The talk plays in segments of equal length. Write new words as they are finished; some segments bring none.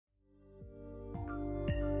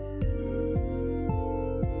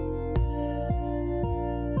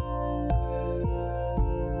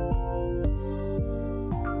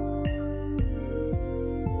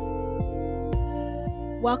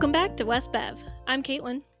Welcome back to West Bev. I'm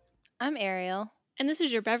Caitlin, I'm Ariel. and this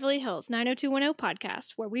is your Beverly Hills 90210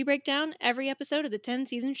 podcast, where we break down every episode of the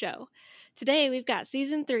 10-season show. Today, we've got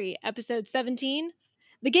Season 3, Episode 17,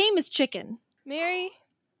 The Game is Chicken. Mary,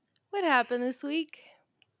 what happened this week?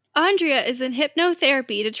 Andrea is in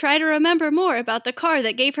hypnotherapy to try to remember more about the car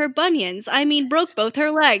that gave her bunions. Broke both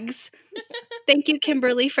her legs. Thank you,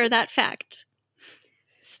 Kimberly, for that fact.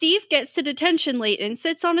 Steve gets to detention late and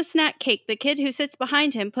sits on a snack cake the kid who sits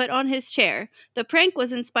behind him put on his chair. The prank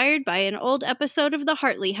was inspired by an old episode of The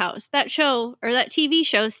Hartley House, that TV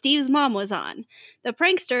show Steve's mom was on. The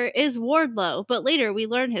prankster is Wardlow, but later we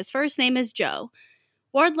learn his first name is Joe.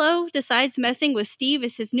 Wardlow decides messing with Steve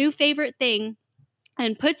is his new favorite thing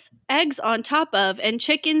and puts eggs on top of and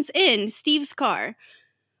chickens in Steve's car.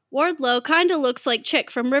 Wardlow kinda looks like Chick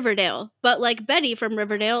from Riverdale, but like Betty from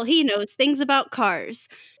Riverdale, he knows things about cars.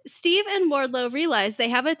 Steve and Wardlow realize they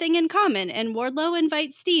have a thing in common, and Wardlow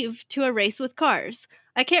invites Steve to a race with cars.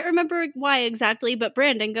 I can't remember why exactly, but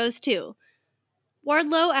Brandon goes too.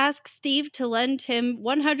 Wardlow asks Steve to lend him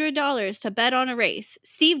 $100 to bet on a race.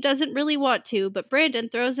 Steve doesn't really want to, but Brandon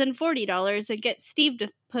throws in $40 and gets Steve to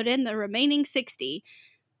put in the remaining $60.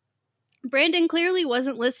 Brandon clearly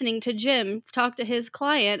wasn't listening to Jim talk to his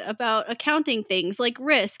client about accounting things like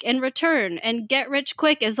risk and return, and get rich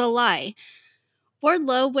quick is a lie.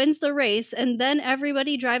 Wardlow wins the race, and then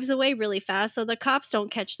everybody drives away really fast so the cops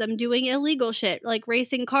don't catch them doing illegal shit like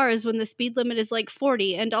racing cars when the speed limit is like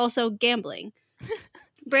 40 and also gambling.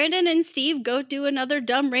 Brandon and Steve go do another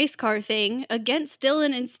dumb race car thing against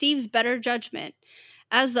Dylan and Steve's better judgment.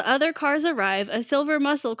 As the other cars arrive, a silver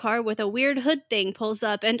muscle car with a weird hood thing pulls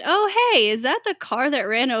up, and oh hey, is that the car that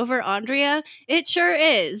ran over Andrea? It sure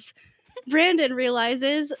is. Brandon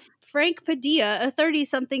realizes Frank Padilla, a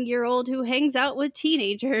 30-something-year-old who hangs out with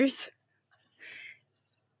teenagers,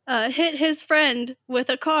 hit his friend with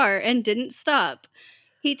a car and didn't stop.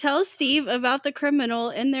 He tells Steve about the criminal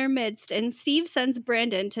in their midst, and Steve sends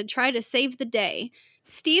Brandon to try to save the day.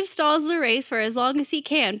 Steve stalls the race for as long as he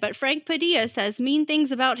can, but Frank Padilla says mean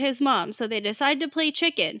things about his mom, so they decide to play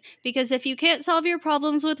chicken, because if you can't solve your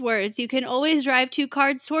problems with words, you can always drive two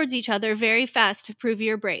cars towards each other very fast to prove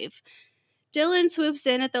you're brave. Dylan swoops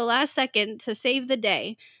in at the last second to save the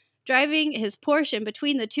day, driving his Porsche in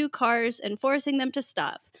between the two cars and forcing them to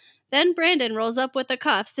stop. Then Brandon rolls up with the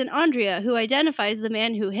cuffs and Andrea, who identifies the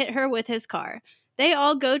man who hit her with his car. They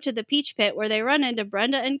all go to the Peach Pit where they run into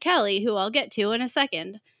Brenda and Kelly, who I'll get to in a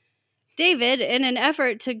second. David, in an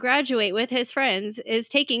effort to graduate with his friends, is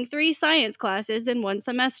taking 3 science classes in 1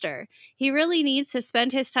 semester. He really needs to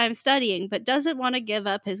spend his time studying, but doesn't want to give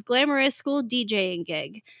up his glamorous school DJing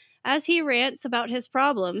gig. As he rants about his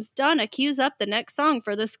problems, Donna cues up the next song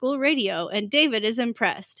for the school radio, and David is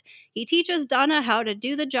impressed. He teaches Donna how to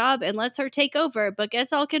do the job and lets her take over, but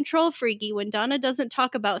gets all control freaky when Donna doesn't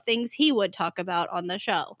talk about things he would talk about on the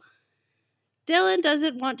show. Dylan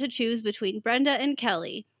doesn't want to choose between Brenda and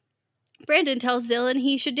Kelly. Brandon tells Dylan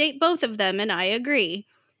he should date both of them, and I agree.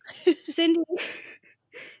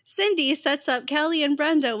 Cindy sets up Kelly and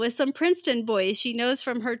Brenda with some Princeton boys she knows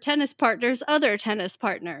from her tennis partner's other tennis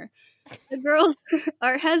partner. The girls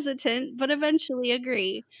are hesitant, but eventually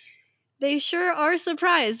agree. They sure are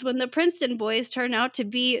surprised when the Princeton boys turn out to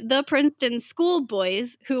be the Princeton school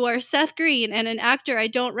boys, who are Seth Green and an actor I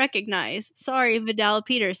don't recognize. Sorry, Vidal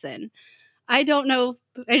Peterson. I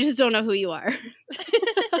just don't know who you are.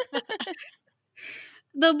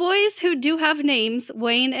 The boys, who do have names,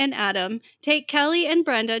 Wayne and Adam, take Kelly and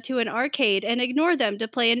Brenda to an arcade and ignore them to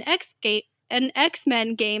play an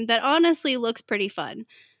X-Men game that honestly looks pretty fun.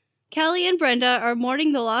 Kelly and Brenda are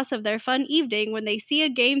mourning the loss of their fun evening when they see a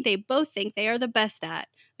game they both think they are the best at.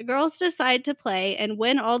 The girls decide to play and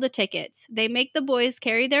win all the tickets. They make the boys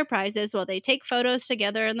carry their prizes while they take photos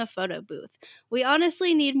together in the photo booth. We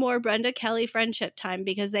honestly need more Brenda-Kelly friendship time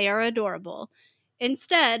because they are adorable.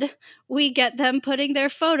 Instead, we get them putting their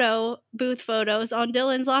photo booth photos on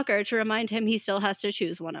Dylan's locker to remind him he still has to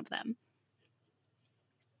choose one of them.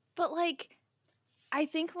 But, I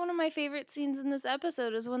think one of my favorite scenes in this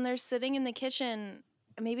episode is when they're sitting in the kitchen.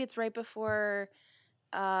 Maybe it's right before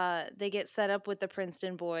they get set up with the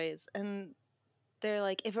Princeton boys. And they're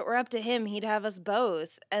like, if it were up to him, he'd have us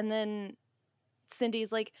both. And then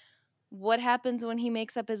Cindy's like, what happens when he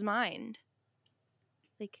makes up his mind?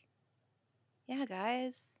 Yeah,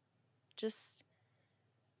 guys, just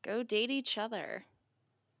go date each other.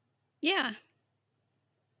 Yeah.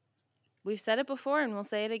 We've said it before and we'll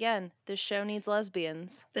say it again. This show needs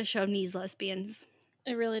lesbians. The show needs lesbians.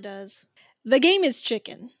 It really does. The Game is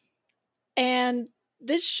Chicken. And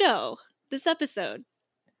this episode,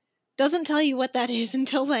 doesn't tell you what that is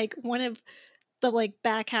until one of the like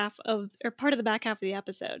back half of, or part of the back half of the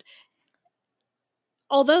episode.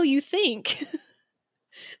 Although you think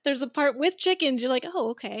there's a part with chickens, you're like, oh,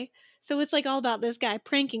 okay. So it's like all about this guy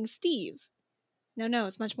pranking Steve. No,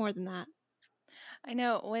 it's much more than that. I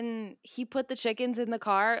know when he put the chickens in the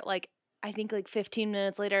car, like I think like 15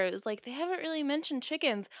 minutes later, it was like they haven't really mentioned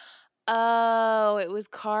chickens. Oh, it was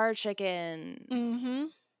car chickens. Mm-hmm.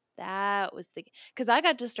 That was the, because I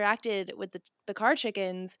got distracted with the car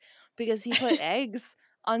chickens because he put eggs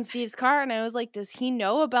on Steve's car, and I was like, does he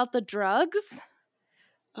know about the drugs?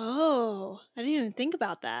 Oh, I didn't even think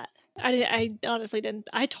about that. I honestly didn't.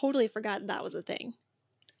 I totally forgot that was a thing.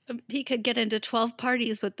 He could get into 12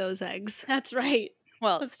 parties with those eggs. That's right.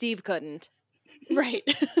 Well, Steve couldn't. Right.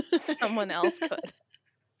 Someone else could.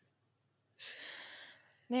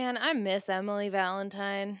 Man, I miss Emily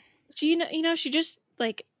Valentine. She, she just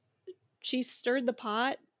like, she stirred the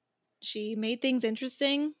pot. She made things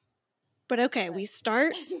interesting. But okay, we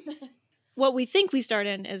start. What we think we start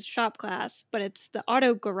in is shop class, but it's the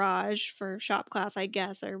auto garage for shop class, I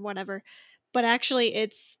guess, or whatever. But actually,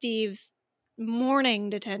 it's Steve's morning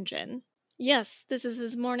detention. Yes, this is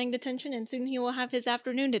his morning detention, and soon he will have his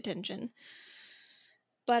afternoon detention.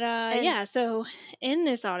 But yeah, so in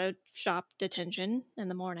this auto shop detention in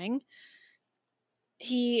the morning,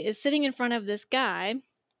 he is sitting in front of this guy,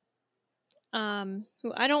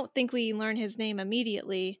 who I don't think we learn his name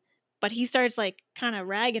immediately, but he starts like kind of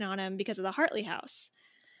ragging on him because of the Hartley house,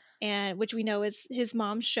 and which we know is his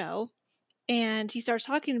mom's show. And he starts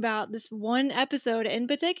talking about this one episode in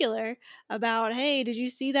particular about, hey, did you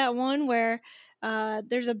see that one where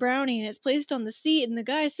there's a brownie and it's placed on the seat and the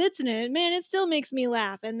guy sits in it? Man, it still makes me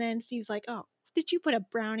laugh. And then Steve's like, oh, did you put a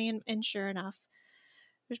brownie in? And sure enough,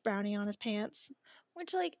 there's brownie on his pants.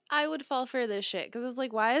 Which, like, I would fall for this shit because it's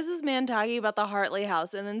like, why is this man talking about the Hartley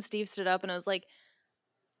house? And then Steve stood up and I was like,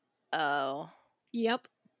 oh, Yep.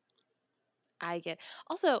 I get.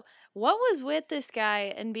 Also, what was with this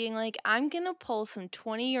guy and being like, I'm gonna pull some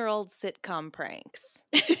 20-year-old sitcom pranks?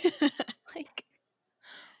 Like,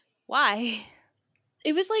 why?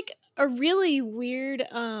 It was like a really weird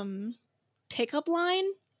pickup line,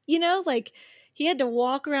 like he had to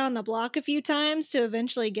walk around the block a few times to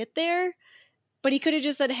eventually get there. But he could have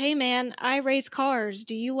just said, hey man, I race cars.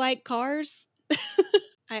 Do you like cars?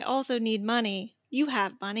 I also need money. You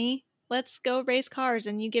have money. Let's go race cars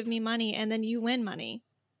and you give me money and then you win money.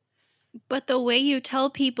 But the way you tell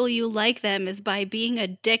people you like them is by being a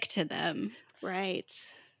dick to them. Right.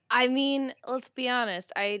 I mean, let's be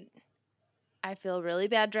honest. I feel really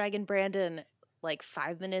bad dragging Brandon like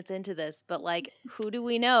 5 minutes into this, but like, who do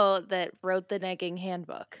we know that wrote the negging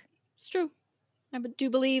handbook? It's true. I do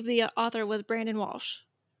believe the author was Brandon Walsh.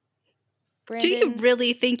 Brandon, Do you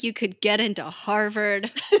really think you could get into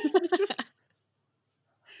Harvard?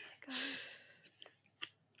 God.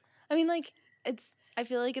 I mean, like, I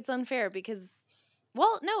feel like it's unfair because,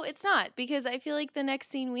 well, no, it's not, because I feel like the next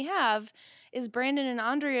scene we have is Brandon and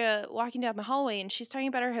Andrea walking down the hallway and she's talking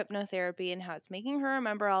about her hypnotherapy and how it's making her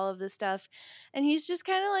remember all of this stuff. And he's just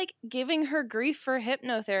kind of like giving her grief for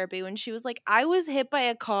hypnotherapy when she was like, I was hit by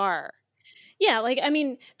a car. Yeah, like, I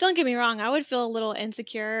mean, don't get me wrong. I would feel a little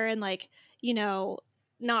insecure and like,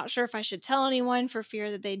 not sure if I should tell anyone for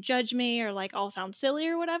fear that they judge me or like I'll sound silly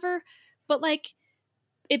or whatever. But like,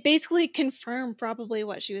 it basically confirmed probably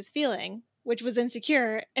what she was feeling, which was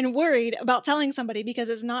insecure and worried about telling somebody because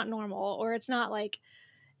it's not normal or it's not like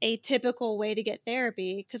a typical way to get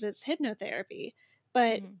therapy because it's hypnotherapy.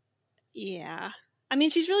 But yeah, I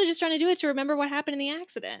mean, she's really just trying to do it to remember what happened in the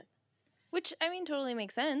accident. Which, I mean, totally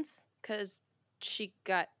makes sense because she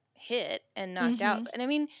got hit and knocked out. And I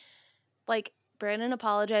mean, like, Brandon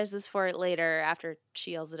apologizes for it later after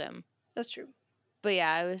she yells at him. That's true. But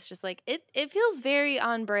yeah, I was just like, it feels very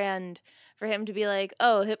on brand for him to be like,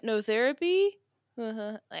 oh, hypnotherapy? I don't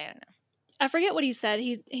know. I forget what he said.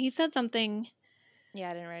 He said something. Yeah,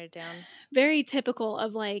 I didn't write it down. Very typical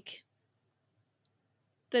of like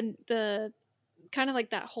the kind of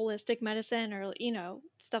like that holistic medicine or,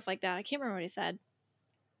 stuff like that. I can't remember what he said.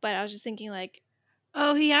 But I was just thinking like,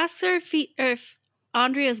 Oh, he asked her if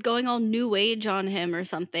Andrea's going all new age on him or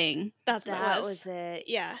something. That's what That it was it.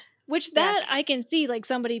 Yeah. Which Yeah. that I can see like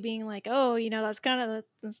somebody being like, oh,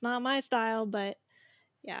 that's not my style, but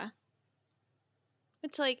yeah.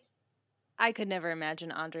 Which, like, I could never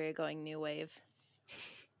imagine Andrea going new wave.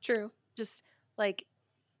 True. Just, like,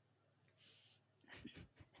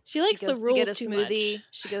 She likes the rules to get a too smoothie. much.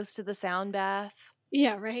 She goes to the sound bath.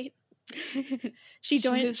 Yeah, right? She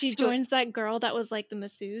moves joins that girl that was like the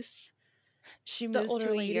masseuse. She The moves older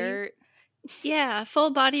to a lady. yurt. Yeah, full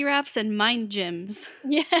body wraps and mind gyms.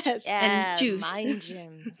 Yes. Yeah, juice. mind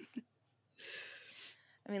gyms.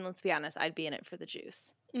 I mean, let's be honest, I'd be in it for the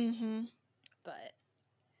juice. Mm-hmm. But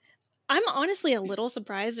I'm honestly a little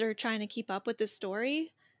surprised they're trying to keep up with this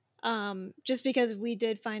story, just because we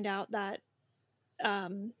did find out that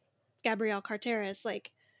Gabrielle Carteris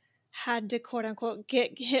like had to quote unquote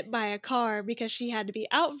get hit by a car because she had to be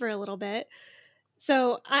out for a little bit.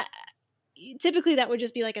 So typically that would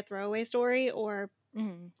just be like a throwaway story, or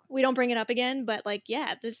we don't bring it up again. But like,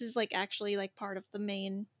 yeah, this is like actually like part of the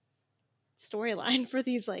main storyline for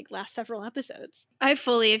these like last several episodes. I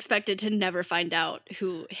fully expected to never find out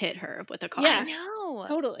who hit her with a car. Yeah. I know.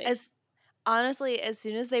 Totally. Honestly, as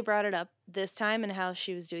soon as they brought it up this time and how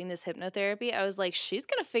she was doing this hypnotherapy, I was like, she's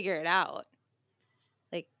going to figure it out.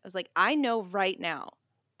 Like, I was like, I know right now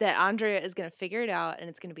that Andrea is going to figure it out and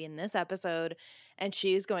it's going to be in this episode and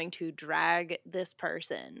she's going to drag this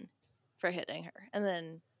person for hitting her. And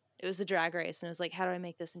then it was the drag race and it was like, how do I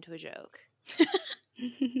make this into a joke?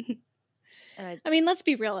 And I mean, let's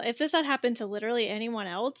be real. If this had happened to literally anyone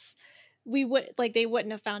else, we would like they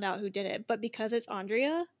wouldn't have found out who did it. But because it's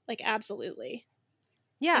Andrea, like absolutely.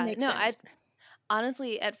 yeah, makes no, sense. I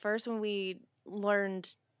honestly at first when we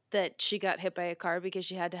learned that she got hit by a car because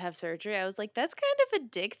she had to have surgery, I was like, that's kind of a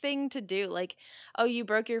dick thing to do. Like, oh, you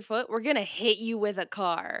broke your foot? We're going to hit you with a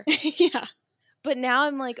car. Yeah. But now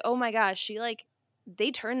I'm like, oh my gosh,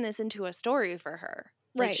 they turned this into a story for her.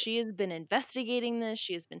 Like, Right. she has been investigating this.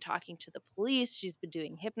 She has been talking to the police. She's been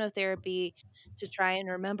doing hypnotherapy to try and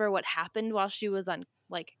remember what happened while she was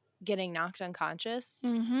getting knocked unconscious.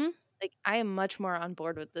 Mm-hmm. Like, I am much more on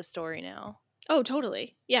board with this story now. Oh,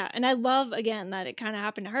 totally. Yeah. And I love, again, that it kind of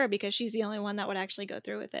happened to her because she's the only one that would actually go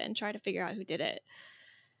through with it and try to figure out who did it.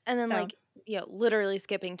 And then, literally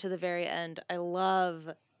skipping to the very end, I love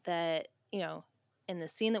that, in the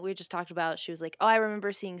scene that we just talked about, she was like, oh, I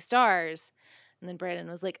remember seeing stars. And then Brandon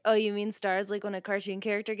was like, oh, you mean stars like when a cartoon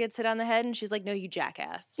character gets hit on the head? And she's like, no, you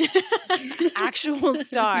jackass. Actual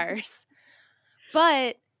stars.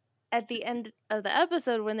 But at the end of the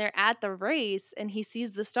episode, when they're at the race and he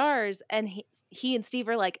sees the stars and he and Steve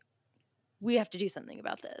are like, we have to do something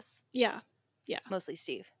about this. Yeah. Yeah. Mostly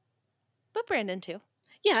Steve. But Brandon too.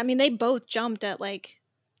 Yeah. I mean, they both jumped at let's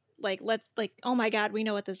oh my God, we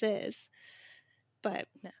know what this is. But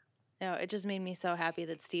no, it just made me so happy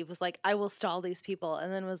that Steve was like, I will stall these people.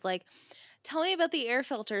 And then was like, tell me about the air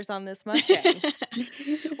filters on this Mustang.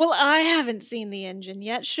 Well, I haven't seen the engine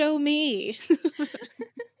yet. Show me.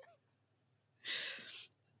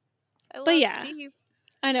 I love But yeah, Steve.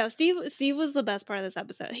 I know. Steve was the best part of this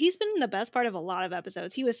episode. He's been the best part of a lot of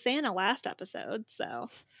episodes. He was Santa last episode, so.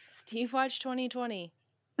 Steve watched 2020.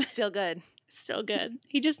 Still good. Still good.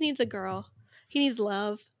 He just needs a girl. He needs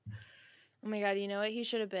love. Oh my God, you know what he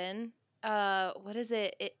should have been? What is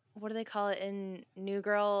it? What do they call it in New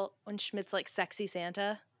Girl when Schmidt's like sexy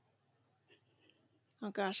Santa? Oh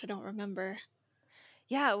gosh, I don't remember.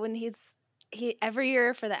 Yeah, when he every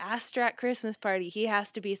year for the Astrat Christmas party, he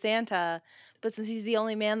has to be Santa, but since he's the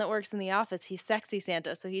only man that works in the office, he's sexy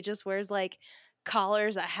Santa, so he just wears like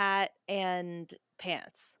collars, a hat, and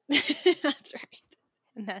pants. That's right.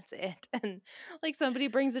 And that's it. And like somebody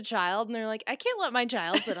brings a child and they're like, I can't let my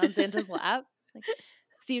child sit on Santa's lap. Like,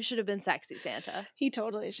 Steve should have been sexy Santa. He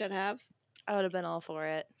totally should have. I would have been all for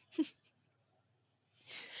it.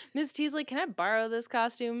 Ms. T's like, can I borrow this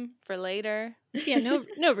costume for later? Yeah,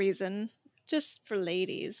 no reason. Just for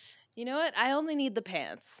ladies. You know what? I only need the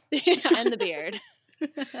pants and the beard.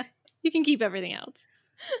 You can keep everything else.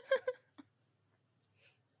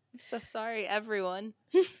 I'm so sorry, everyone.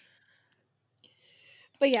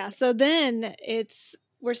 But yeah, so then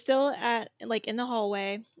we're still at like in the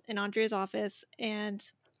hallway in Andrea's office, and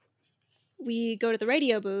we go to the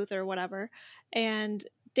radio booth or whatever, and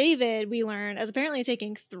David, we learn, is apparently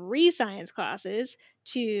taking 3 science classes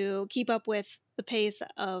to keep up with the pace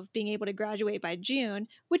of being able to graduate by June,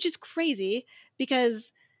 which is crazy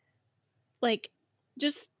because, like,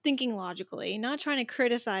 just thinking logically, not trying to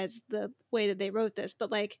criticize the way that they wrote this,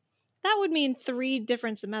 but like that would mean 3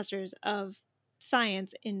 different semesters of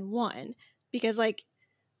science in one, because like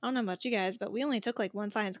I don't know about you guys, but we only took like 1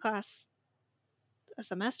 science class a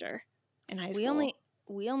semester in high school.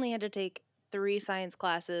 We only had to take 3 science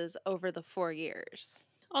classes over the 4 years.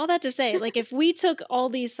 All that to say, like if we took all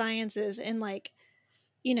these sciences in like,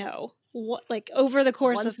 like over the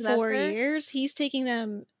course of semester? 4 years, he's taking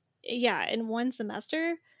them in 1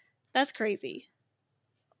 semester. That's crazy.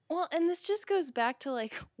 Well, and this just goes back to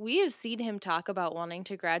like we have seen him talk about wanting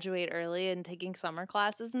to graduate early and taking summer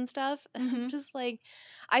classes and stuff. Mm-hmm. Just like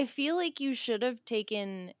I feel like you should have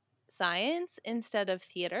taken science instead of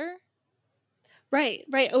theater. Right,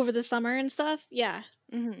 over the summer and stuff. Yeah.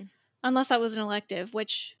 Mm-hmm. Unless that was an elective,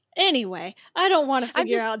 which Anyway, I don't want to I'm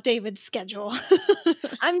figure just- out David's schedule.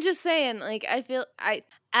 I'm just saying, like, I feel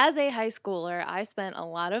as a high schooler, I spent a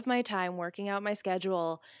lot of my time working out my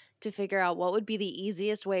schedule to figure out what would be the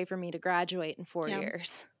easiest way for me to graduate in 4 Yeah.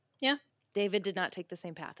 years. Yeah. David did not take the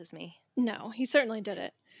same path as me. No, he certainly did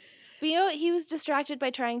it. But you know what? He was distracted by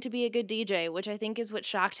trying to be a good DJ, which I think is what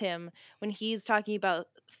shocked him when he's talking about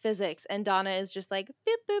physics and Donna is just like,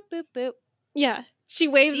 boop, boop, boop, boop. Yeah. She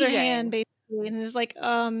waves her hand DJing. basically and is like,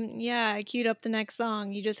 yeah, I queued up the next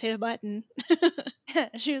song. You just hit a button.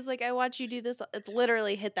 She was like, I watch you do this. It's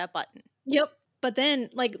literally hit that button. Yep. But then,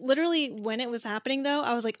 like, literally when it was happening, though,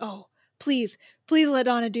 I was like, oh, please let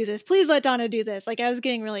Donna do this. Please let Donna do this. Like, I was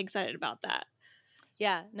getting really excited about that.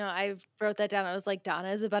 Yeah, no, I wrote that down. I was like, Donna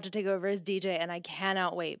is about to take over as DJ, and I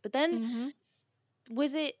cannot wait. But then,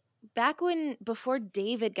 was it back before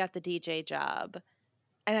David got the DJ job?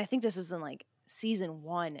 And I think this was in like season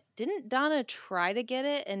 1. Didn't Donna try to get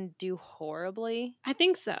it and do horribly? I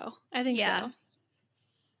think so. So.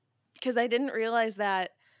 Because I didn't realize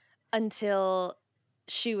that until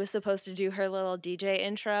she was supposed to do her little DJ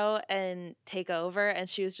intro and take over, and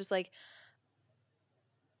she was just like,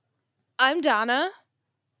 I'm Donna.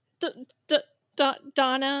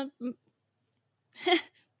 Donna.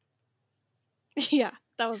 Yeah,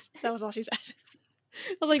 that was all she said.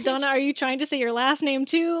 I was like, Donna, are you trying to say your last name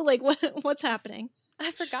too? Like, what's happening?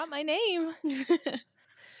 I forgot my name.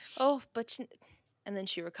 Oh, but and then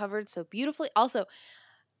she recovered so beautifully. Also,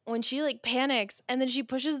 when she like panics and then she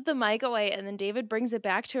pushes the mic away and then David brings it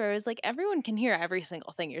back to her, it's like everyone can hear every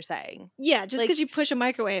single thing you're saying. Yeah, just because you push a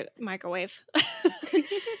microwave.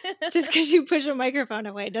 Just because you push a microphone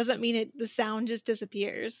away doesn't mean the sound just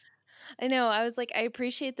disappears. I know. I was like, I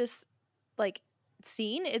appreciate this like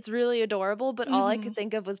scene. It's really adorable, but all I could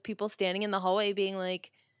think of was people standing in the hallway being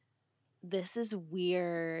like, this is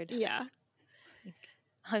weird. Yeah. Like,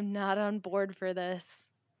 I'm not on board for this.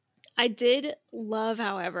 I did love,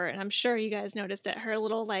 however, and I'm sure you guys noticed it, her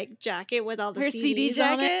little like jacket with all the CDs CD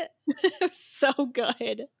jacket. It was so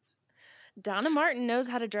good. Donna Martin knows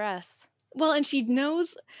how to dress. Well, and she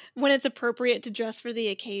knows when it's appropriate to dress for the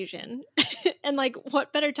occasion. And like,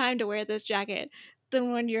 what better time to wear this jacket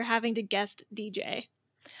than when you're having to guest DJ?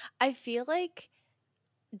 I feel like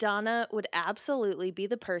Donna would absolutely be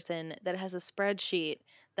the person that has a spreadsheet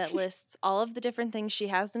that lists all of the different things she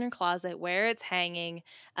has in her closet, where it's hanging,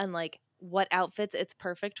 and like what outfits it's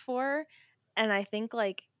perfect for. And I think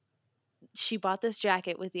like she bought this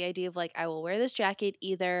jacket with the idea of like, I will wear this jacket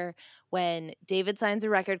either when David signs a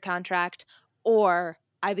record contract or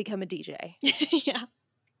I become a DJ. Yeah.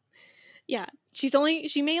 Yeah.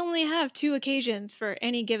 She may only have 2 occasions for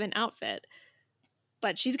any given outfit,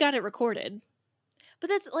 but she's got it recorded. But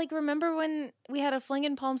that's like, remember when we had a fling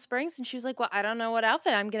in Palm Springs and she was like, well, I don't know what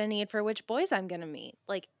outfit I'm going to need for which boys I'm going to meet.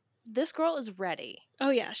 Like, this girl is ready.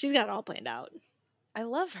 Oh, yeah. She's got it all planned out. I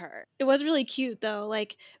love her. It was really cute, though.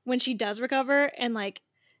 Like, when she does recover and, like,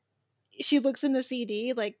 she looks in the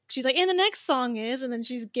CD, like, she's like, and the next song is, and then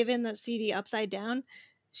she's given the CD upside down.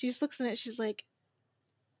 She just looks in it. She's like,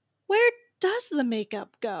 where does the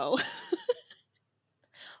makeup go?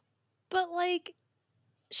 But, like,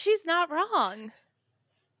 she's not wrong.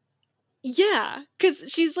 Yeah, because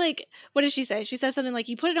she's like, what does she say? She says something like,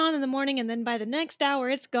 you put it on in the morning and then by the next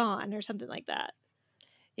hour it's gone, or something like that.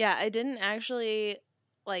 Yeah, I didn't actually,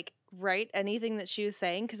 like, write anything that she was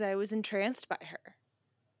saying because I was entranced by her.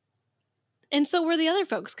 And so were the other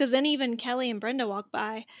folks, because then even Kelly and Brenda walk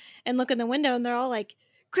by and look in the window and they're all like,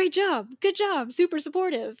 great job, good job, super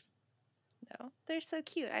supportive. No, they're so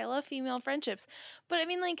cute. I love female friendships. But, I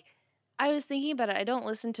mean, like, I was thinking about it. I don't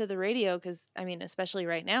listen to the radio because, I mean, especially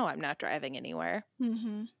right now, I'm not driving anywhere.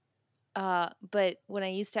 Mm-hmm. But when I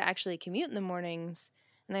used to actually commute in the mornings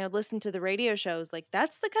and I would listen to the radio shows, like,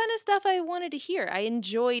 that's the kind of stuff I wanted to hear. I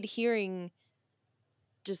enjoyed hearing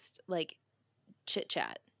just, like,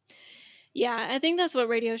 chit-chat. Yeah, I think that's what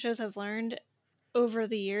radio shows have learned over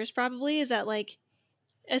the years, probably, is that, like,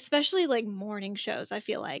 especially, like, morning shows, I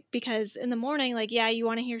feel like. Because in the morning, like, yeah, you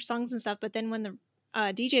want to hear songs and stuff, but then when the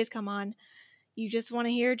DJs come on, you just want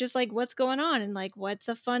to hear just like what's going on and like what's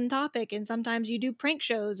a fun topic. And sometimes you do prank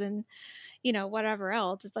shows and, you know, whatever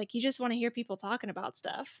else. It's like you just want to hear people talking about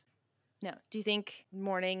stuff. No. Do you think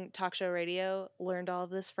morning talk show radio learned all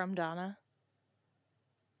of this from Donna?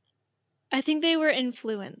 I think they were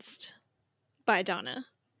influenced by Donna.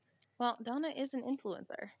 Well, Donna is an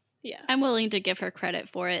influencer. Yeah. I'm willing to give her credit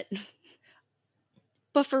for it.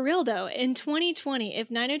 But for real, though, in 2020,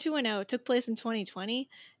 if 90210 took place in 2020,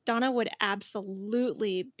 Donna would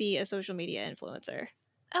absolutely be a social media influencer.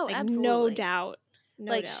 Oh, like, absolutely. No doubt.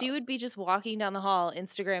 No like, doubt. she would be just walking down the hall,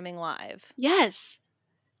 Instagramming live. Yes.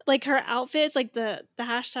 like her outfits, like the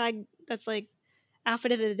hashtag that's like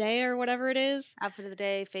outfit of the day or whatever it is. Outfit of the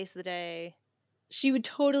day, face of the day. She would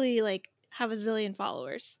totally like have a zillion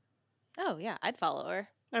followers. Oh, yeah, I'd follow her.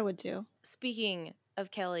 I would too. Speaking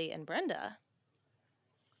of Kelly and Brenda,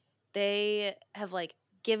 they have like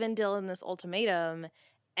given Dylan this ultimatum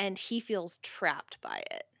and he feels trapped by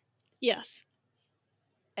it Yes.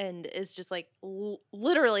 and is just like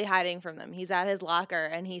literally hiding from them. He's at his locker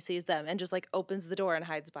and he sees them and just like opens the door and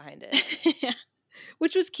hides behind it. Yeah.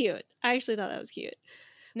 Which was cute. I actually thought that was cute.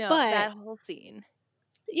 No, But that whole scene.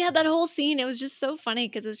 yeah, that whole scene, it was just so funny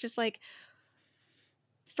because it's just like,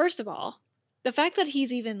 first of all, the fact that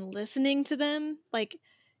he's even listening to them, like,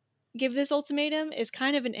 give this ultimatum is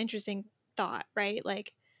kind of an interesting thought, right?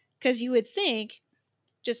 Like, because you would think,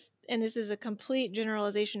 just, and this is a complete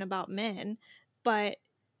generalization about men, but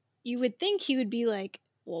you would think he would be like,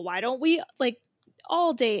 well, why don't we, like,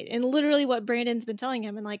 all date? And literally what Brandon's been telling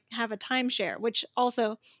him and, like, have a timeshare, which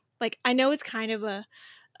also, like, I know it's kind of a,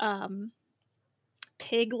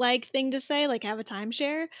 pig-like thing to say, like have a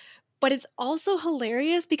timeshare, but it's also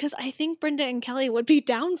hilarious because I think Brenda and Kelly would be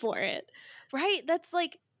down for it. Right? That's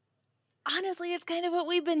like, honestly, it's kind of what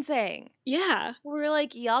we've been saying. Yeah. We're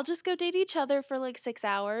like, y'all just go date each other for like 6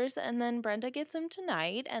 hours, and then Brenda gets him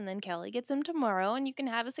tonight, and then Kelly gets him tomorrow, and you can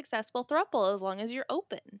have a successful throuple as long as you're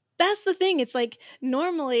open. That's the thing. It's like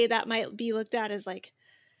normally that might be looked at as like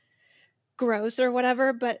gross or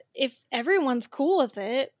whatever, but if everyone's cool with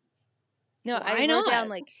it, No, why I wrote not? down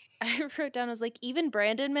like I was like, even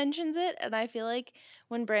Brandon mentions it, and I feel like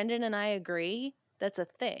when Brandon and I agree, that's a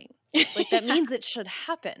thing. Like that means it should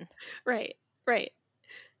happen. Right.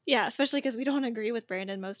 Yeah, especially because we don't agree with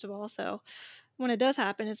Brandon most of all. So when it does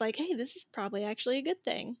happen, it's like, hey, this is probably actually a good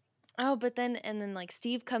thing. Oh, but then like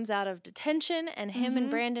Steve comes out of detention, and him and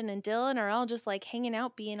Brandon and Dylan are all just like hanging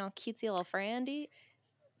out, being all cutesy little friendy.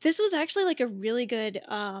 This was actually like a really good,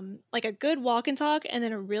 like a good walk and talk, and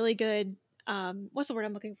then a really good, what's the word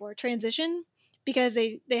I'm looking for? Transition, because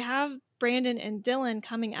they have Brandon and Dylan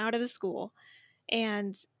coming out of the school,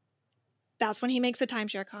 and that's when he makes the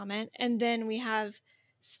timeshare comment, and then we have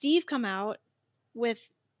Steve come out with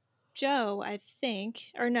Joe, I think,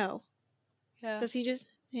 or no? Yeah. Does he just?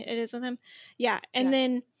 It is with him, yeah. And Yeah.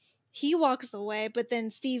 then he walks away, but then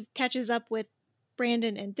Steve catches up with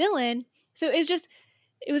Brandon and Dylan, so it's just.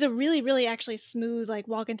 It was a really, really actually smooth, like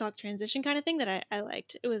walk and talk transition kind of thing that I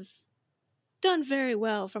liked. It was done very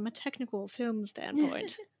well from a technical film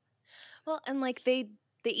standpoint. Well, and like they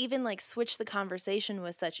even like switched the conversation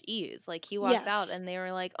with such ease. Like he walks out Yes. and they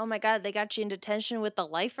were like, "Oh my god, they got you in detention with the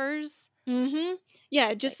lifers." Mm-hmm. Yeah,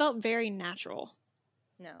 it just Like, felt very natural.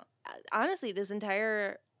 no, honestly, this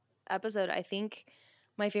entire episode, I think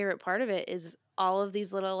my favorite part of it is all of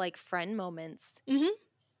these little like friend moments. Mm-hmm.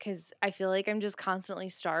 Because I feel like I'm just constantly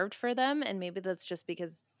starved for them. And maybe that's just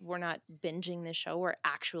because we're not binging the show. We're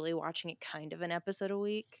actually watching it kind of an episode a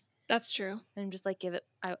week. That's true. And I'm just like,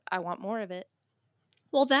 I want more of it.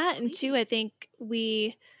 Well, that and Please. two, I think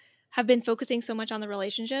we have been focusing so much on the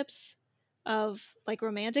relationships of like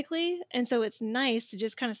romantically. And so it's nice to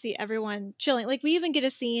just kind of see everyone chilling. Like we even get a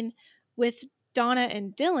scene with Donna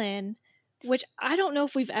and Dylan, which I don't know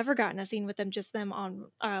if we've ever gotten a scene with them, just them on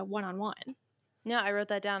one-on-one. No, I wrote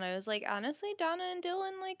that down. I was like, honestly, Donna and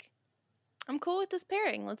Dylan, like, I'm cool with this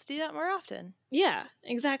pairing. Let's do that more often. Yeah,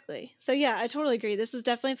 exactly. So yeah, I totally agree. This was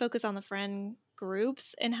definitely focused on the friend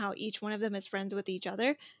groups and how each one of them is friends with each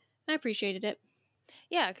other. I appreciated it.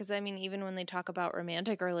 Yeah, because I mean, even when they talk about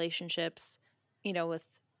romantic relationships, you know, with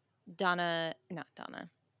Dylan,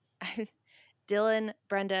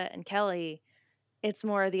 Brenda, and Kelly, it's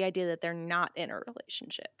more the idea that they're not in a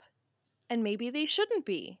relationship. And maybe they shouldn't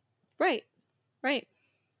be. Right.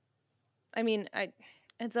 I mean,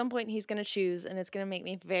 at some point he's going to choose, and it's going to make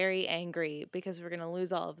me very angry because we're going to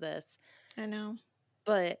lose all of this. I know.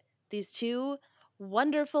 But these two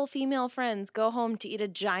wonderful female friends go home to eat a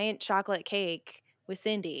giant chocolate cake with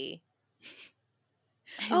Cindy.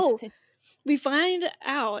 Oh, we find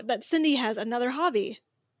out that Cindy has another hobby.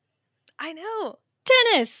 I know.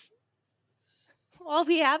 Tennis. Well,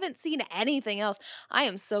 we haven't seen anything else. I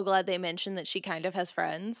am so glad they mentioned that she kind of has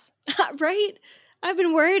friends. Right? I've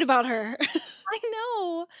been worried about her. I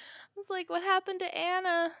know. I was like, what happened to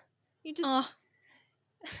Anna? You just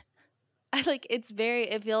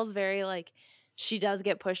it feels very like she does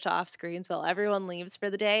get pushed off screens while everyone leaves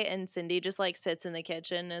for the day, and Cindy just like sits in the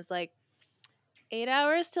kitchen and is like, 8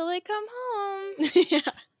 hours till they come home.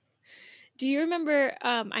 Yeah. Do you remember,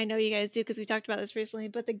 I know you guys do because we talked about this recently,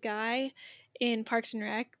 but the guy in Parks and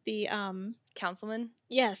Rec, the councilman?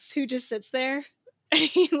 Yes, who just sits there.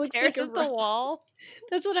 He looks stares like at the wall.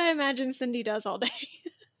 That's what I imagine Cindy does all day.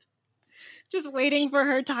 Just waiting for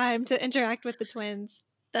her time to interact with the twins.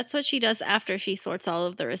 That's what she does after she sorts all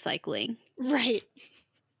of the recycling. Right.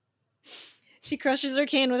 She crushes her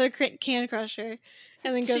can with her can crusher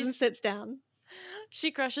and then goes and sits down.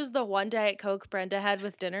 She crushes the one Diet Coke Brenda had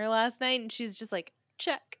with dinner last night, and she's just like,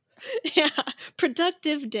 check. Yeah.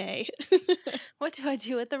 Productive day. What do I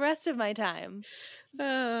do with the rest of my time?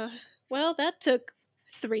 Well, that took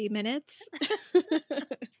 3 minutes.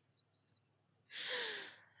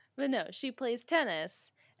 But no, she plays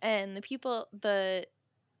tennis, and the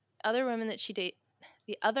other women that she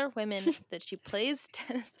plays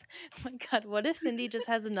tennis. Oh my God, what if Cindy just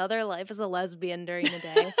has another life as a lesbian during the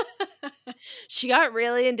day? She got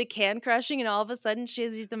really into can crushing, and all of a sudden she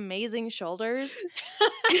has these amazing shoulders.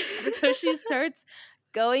 So she starts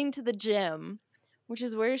going to the gym, which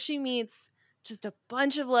is where she meets just a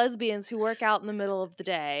bunch of lesbians who work out in the middle of the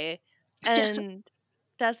day. And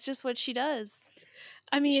that's just what she does.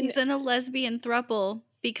 I mean, she's in a lesbian throuple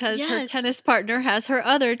because her Yes. tennis partner has her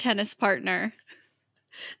other tennis partner.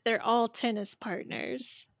 they're all tennis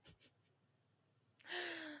partners.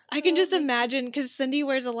 I can just imagine, because Cindy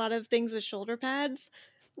wears a lot of things with shoulder pads.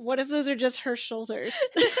 What if those are just her shoulders?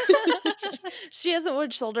 She hasn't worn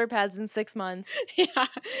shoulder pads in 6 months. Yeah,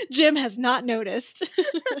 Jim has not noticed.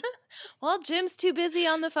 Well, Jim's too busy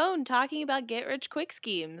on the phone talking about get-rich-quick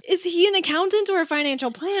schemes. Is he an accountant or a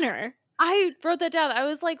financial planner? I wrote that down. I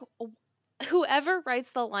was like, whoever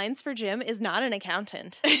writes the lines for Jim is not an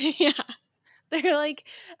accountant. Yeah. They're like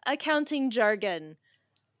accounting jargon,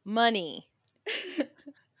 money.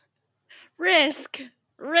 Risk.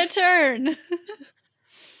 Return.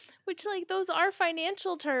 Which, like, those are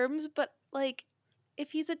financial terms, but, like,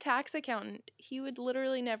 if he's a tax accountant, he would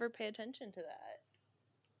literally never pay attention to that.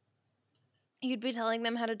 You'd be telling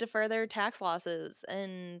them how to defer their tax losses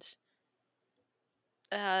and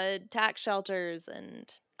tax shelters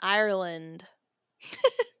and Ireland.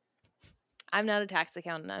 I'm not a tax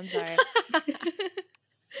accountant, I'm sorry.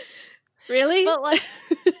 Really? But, like,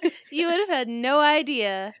 you would have had no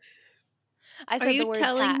idea. I said Are you the word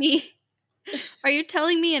telling tax. me? Are you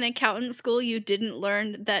telling me in accountant school you didn't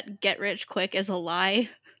learn that get rich quick is a lie?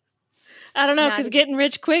 I don't know, Not because even- getting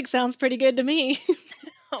rich quick sounds pretty good to me.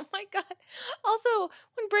 Oh my God. Also,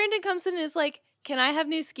 when Brandon comes in and is like, can I have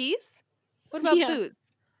new skis? What about Yeah. boots?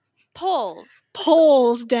 Poles.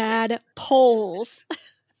 Poles, Dad. Poles.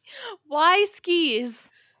 Why skis?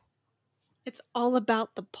 It's all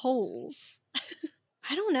about the poles.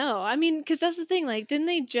 I don't know. I mean, because that's the thing. Like, didn't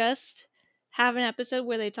they just have an episode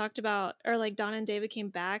where they talked about, or like Donna and David came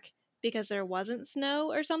back because there wasn't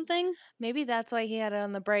snow or something? Maybe that's why he had it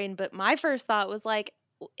on the brain. But my first thought was like,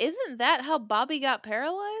 isn't that how Bobby got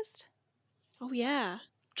paralyzed? Oh, yeah.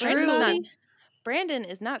 Brandon's True. not- Brandon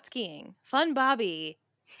is not skiing. Fun Bobby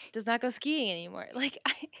does not go skiing anymore. Like,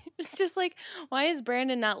 it's just like, why is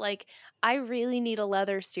Brandon not like, I really need a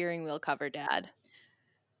leather steering wheel cover, Dad?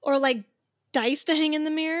 Or like dice to hang in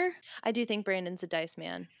the mirror? I do think Brandon's a dice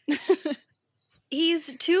man.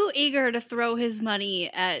 He's too eager to throw his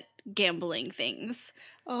money at gambling things.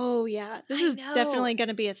 Oh, yeah. This I is know. definitely going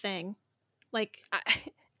to be a thing. Like,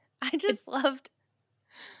 I just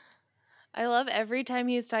I love every time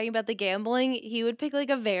he was talking about the gambling, he would pick like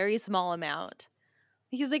a very small amount.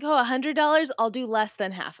 He was like, oh, $100, I'll do less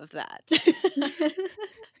than half of that.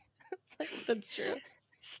 that's true.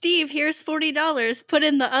 Steve, here's $40. Put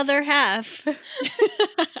in the other half.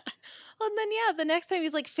 And then, yeah, the next time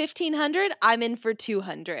he's like, $1,500, I'm in for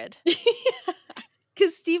 $200.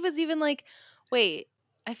 Because Steve was even like, wait,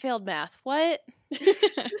 I failed math. What?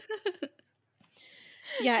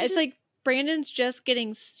 Yeah, it's like Brandon's just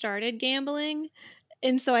getting started gambling.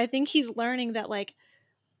 And so I think he's learning that, like,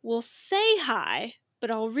 we'll say high,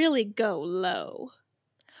 but I'll really go low.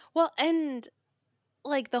 Well, and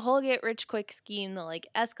like the whole get rich quick scheme, the like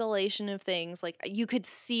escalation of things, like you could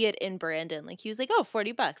see it in Brandon. Like he was like, oh,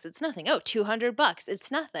 $40, it's nothing. Oh, $200,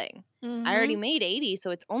 it's nothing. I already made 80, so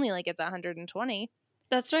it's only like it's 120.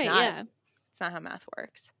 That's It's right, not- yeah. It's not how math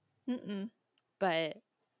works. Mm-mm. But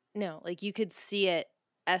no, like you could see it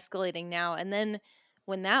escalating now. And then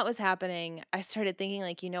when that was happening, I started thinking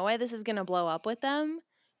like, you know why this is going to blow up with them?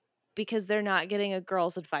 Because they're not getting a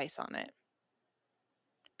girl's advice on it.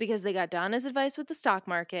 Because they got Donna's advice with the stock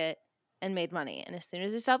market and made money. And as soon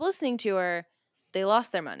as they stopped listening to her, they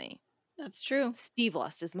lost their money. That's true. Steve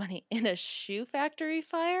lost his money in a shoe factory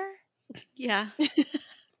fire. Yeah.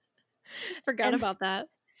 Forgot And- about that.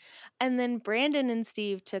 And then Brandon and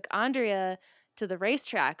Steve took Andrea to the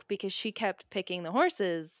racetrack because she kept picking the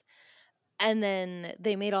horses. And then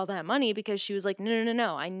they made all that money because she was like,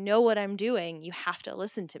 no, I know what I'm doing. You have to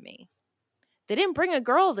listen to me. They didn't bring a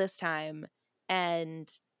girl this time. And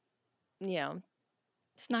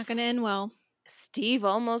It's not going to end well. Steve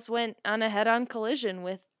almost went on a head-on collision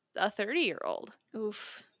with a 30-year-old.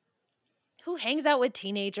 Oof. Who hangs out with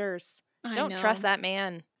teenagers? I Don't know. trust that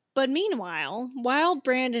man. But meanwhile, while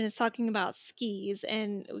Brandon is talking about skis,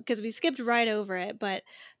 and because we skipped right over it, but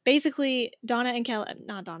basically Donna and Kelly,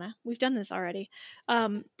 not Donna, we've done this already.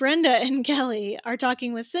 Brenda and Kelly are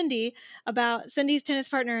talking with Cindy about Cindy's tennis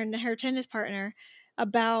partner and her tennis partner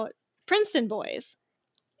about Princeton boys.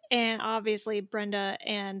 And obviously Brenda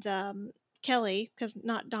and Kelly, because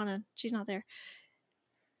not Donna, she's not there.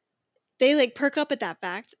 They like perk up at that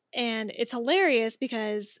fact, and it's hilarious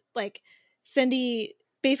because like Cindy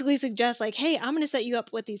basically suggests like, hey, I'm going to set you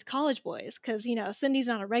up with these college boys because, Cindy's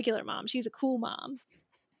not a regular mom. She's a cool mom.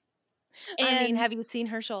 I mean, have you seen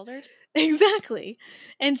her shoulders? Exactly.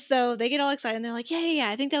 And so they get all excited and they're like, yeah,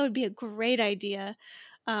 I think that would be a great idea.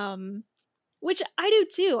 Which I do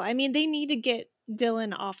too. I mean, they need to get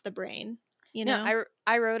Dylan off the brain, No,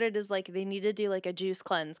 I wrote it as like they need to do like a juice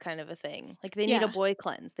cleanse kind of a thing. Like they need a boy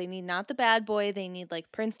cleanse. They need not the bad boy. They need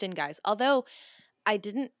like Princeton guys. Although I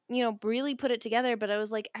didn't, really put it together, but I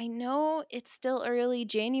was like, I know it's still early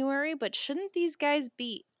January, but shouldn't these guys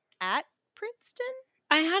be at Princeton?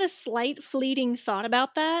 I had a slight fleeting thought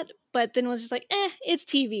about that, but then was just like, it's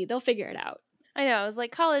TV. They'll figure it out. I know. I was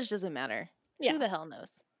like, college doesn't matter. Yeah. Who the hell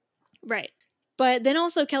knows? Right. But then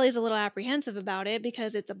also Kelly's a little apprehensive about it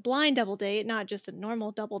because it's a blind double date, not just a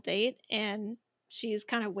normal double date. And she's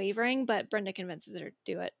kind of wavering, but Brenda convinces her to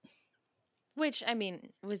do it. Which, I mean,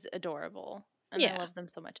 was adorable. And Yeah. I love them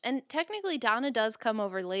so much. And technically, Donna does come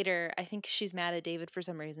over later. I think she's mad at David for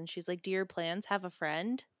some reason. She's like, do your plans have a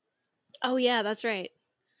friend? Oh, yeah, that's right.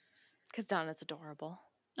 Because Donna's adorable.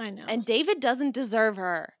 I know. And David doesn't deserve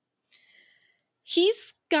her.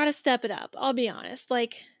 He's got to step it up, I'll be honest.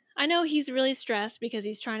 Like, I know he's really stressed because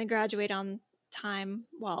he's trying to graduate on time.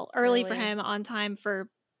 Well, early for him, on time for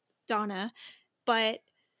Donna. But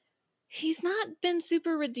he's not been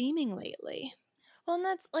super redeeming lately. Well, and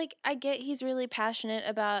that's like, I get he's really passionate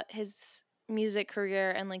about his music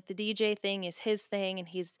career and like the DJ thing is his thing. And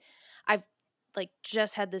I've like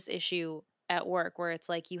just had this issue at work where it's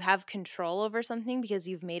like you have control over something because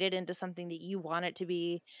you've made it into something that you want it to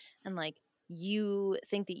be. And like you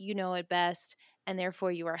think that you know it best. And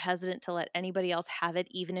therefore you are hesitant to let anybody else have it,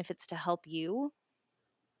 even if it's to help you.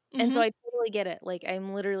 Mm-hmm. And so I totally get it. Like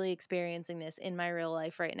I'm literally experiencing this in my real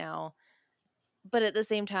life right now. But at the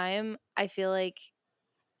same time, I feel like,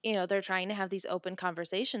 they're trying to have these open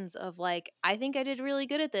conversations of like, I think I did really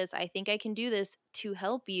good at this. I think I can do this to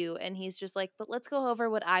help you. And he's just like, but let's go over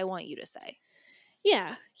what I want you to say.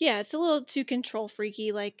 Yeah. Yeah. It's a little too control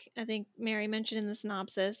freaky, like I think Mary mentioned in the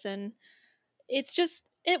synopsis. And it's just,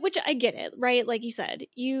 which I get it, right? Like you said,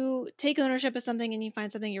 you take ownership of something and you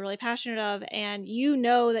find something you're really passionate of and you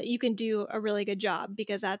know that you can do a really good job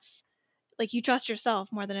because that's like you trust yourself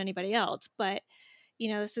more than anybody else. But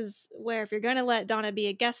this is where if you're going to let Donna be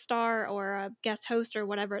a guest star or a guest host or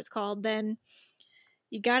whatever it's called, then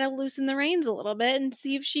you got to loosen the reins a little bit and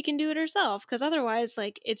see if she can do it herself. Because otherwise,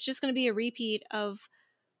 like, it's just going to be a repeat of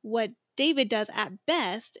what David does at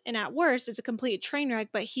best. And at worst, it's a complete train wreck,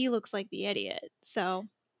 but he looks like the idiot. So,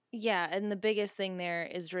 yeah. And the biggest thing there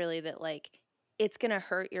is really that, like, it's going to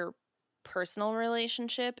hurt your personal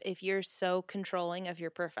relationship if you're so controlling of your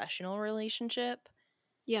professional relationship.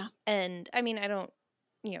 Yeah. And I mean, I don't,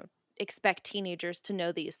 expect teenagers to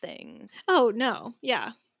know these things. Oh, no.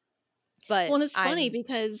 Yeah. But well, and it's funny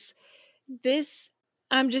because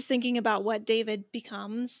I'm just thinking about what David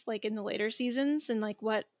becomes like in the later seasons and like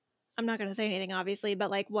what, I'm not going to say anything obviously,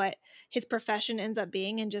 but like what his profession ends up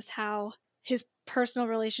being and just how his personal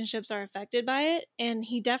relationships are affected by it. And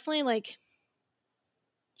he definitely like,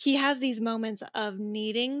 he has these moments of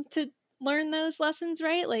needing to learn those lessons,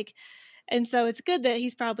 right? Like, and so it's good that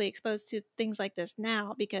he's probably exposed to things like this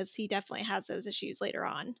now because he definitely has those issues later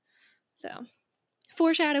on. So,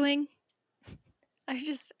 foreshadowing. I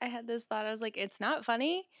had this thought. I was like, it's not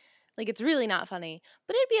funny. Like, it's really not funny.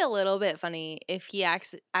 But it'd be a little bit funny if he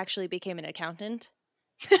actually became an accountant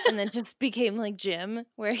and then just became like Jim,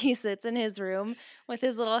 where he sits in his room with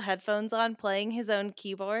his little headphones on playing his own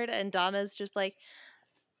keyboard. And Donna's just like,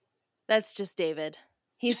 that's just David.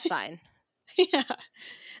 He's fine. Yeah,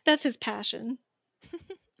 that's his passion.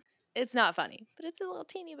 It's not funny, but it's a little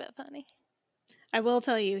teeny bit funny. I will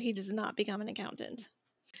tell you, he does not become an accountant.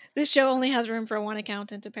 This show only has room for one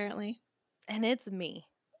accountant, apparently. And it's me.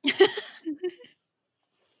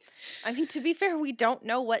 I mean, to be fair, we don't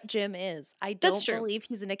know what Jim is. I don't believe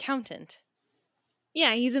he's an accountant.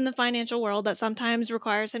 Yeah, he's in the financial world that sometimes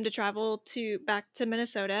requires him to travel back to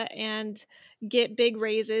Minnesota and get big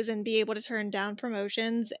raises and be able to turn down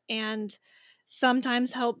promotions and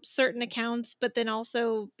sometimes help certain accounts, but then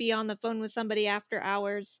also be on the phone with somebody after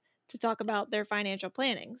hours to talk about their financial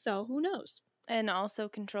planning. So who knows? And also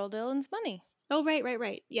control Dylan's money. Oh,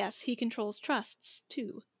 right. Yes, he controls trusts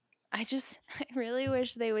too. I really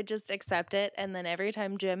wish they would just accept it. And then every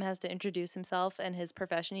time Jim has to introduce himself and his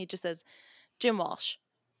profession, he just says, Jim Walsh,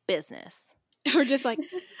 business. Or just like,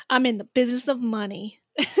 I'm in the business of money.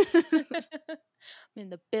 I'm in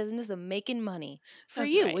the business of making money. For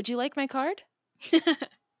That's you, right. would you like my card?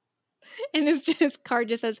 And his card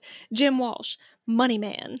just says, Jim Walsh, money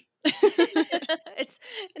man.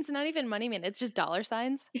 It's not even money man. It's just dollar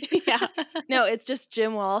signs. Yeah. No, it's just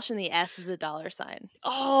Jim Walsh and the S is a dollar sign.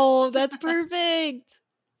 Oh, that's perfect.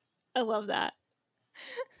 I love that.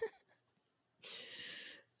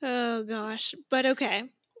 Oh, gosh. But okay.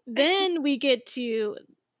 Then we get to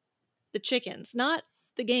the chickens. Not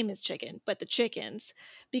the game is chicken, but the chickens.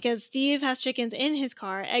 Because Steve has chickens in his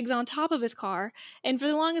car, eggs on top of his car. And for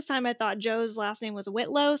the longest time, I thought Joe's last name was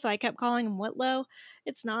Whitlow, so I kept calling him Whitlow.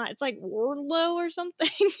 It's not. It's like Wardlow or something.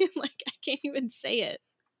 Like, I can't even say it.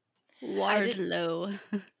 Wardlow.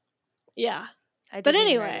 Yeah. I But didn't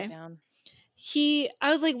even write anyway, it down. I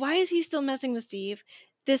was like, why is he still messing with Steve?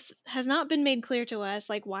 This has not been made clear to us,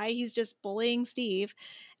 like why he's just bullying Steve.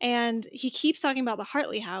 And he keeps talking about the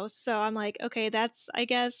Hartley house. So I'm like, okay, that's, I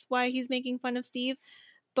guess, why he's making fun of Steve.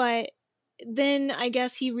 But then I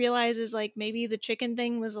guess he realizes like maybe the chicken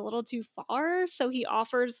thing was a little too far. So he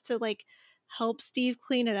offers to like help Steve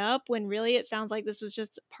clean it up when really it sounds like this was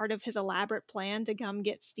just part of his elaborate plan to come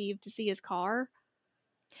get Steve to see his car.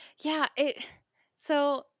 Yeah,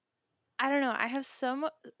 so I don't know. I have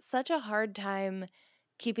such a hard time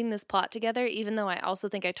keeping this plot together, even though I also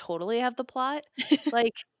think I totally have the plot.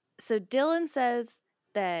 Like, so Dylan says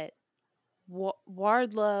that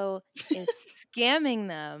Wardlow is scamming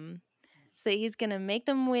them, so that he's gonna make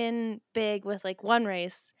them win big with like one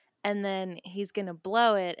race, and then he's gonna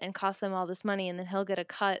blow it and cost them all this money, and then he'll get a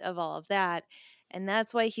cut of all of that. And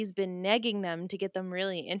that's why he's been negging them to get them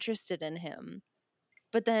really interested in him.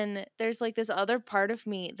 But then there's like this other part of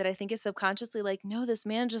me that I think is subconsciously like, no, this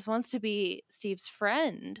man just wants to be Steve's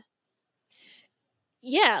friend.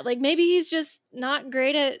 Yeah, like maybe he's just not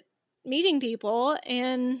great at meeting people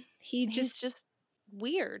and He's just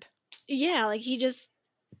weird. yeah, like he just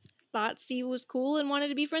thought Steve was cool and wanted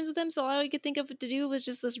to be friends with him, so all he could think of to do was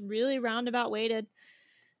just this really roundabout way to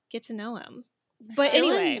get to know him. But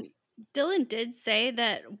anyway, Dylan did say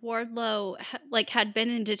that Wardlow had been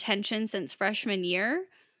in detention since freshman year.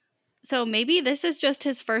 So maybe this is just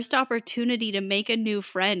his first opportunity to make a new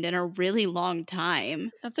friend in a really long time.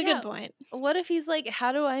 that's a good point. What if he's like,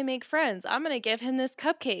 how do I make friends? I'm going to give him this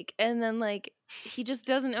cupcake. And then like, he just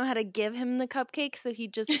doesn't know how to give him the cupcake. So he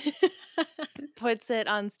just puts it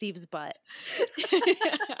on Steve's butt.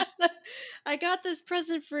 I got this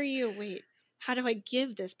present for you. Wait, how do I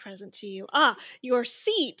give this present to you? Ah, your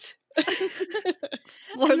seat.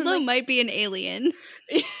 Wardlow might be an alien.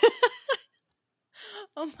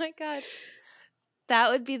 Oh my God.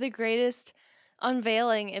 That would be the greatest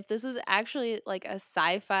unveiling if this was actually like a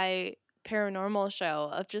sci-fi paranormal show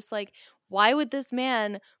of just like, why would this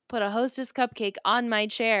man put a Hostess cupcake on my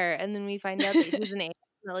chair? And then we find out that he's an alien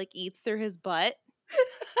that like eats through his butt.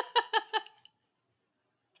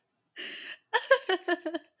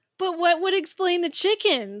 But what would explain the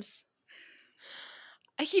chickens?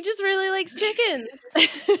 He just really likes chickens.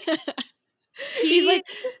 He's like,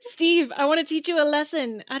 Steve, I want to teach you a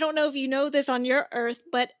lesson. I don't know if you know this on your Earth,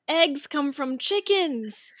 but eggs come from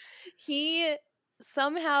chickens. He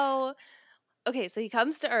somehow, okay, so he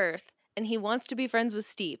comes to Earth and he wants to be friends with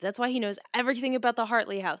Steve. That's why he knows everything about the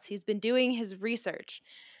Hartley house. He's been doing his research.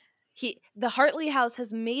 The Hartley house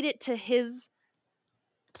has made it to his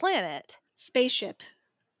planet. Spaceship.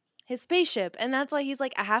 His spaceship. And that's why he's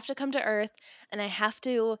like, I have to come to Earth and I have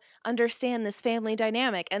to understand this family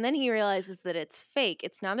dynamic. And then he realizes that it's fake.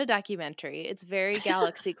 It's not a documentary. It's very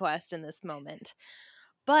Galaxy Quest in this moment.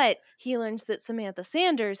 But he learns that Samantha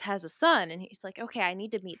Sanders has a son. And he's like, okay, I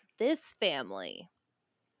need to meet this family.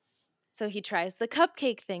 So he tries the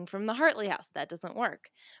cupcake thing from the Hartley house. That doesn't work.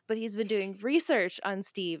 But he's been doing research on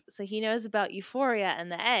Steve, so he knows about Euphoria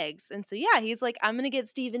and the eggs. And so, yeah, he's like, I'm going to get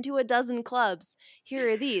Steve into a dozen clubs.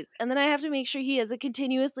 Here are these. And then I have to make sure he has a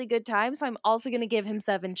continuously good time, so I'm also going to give him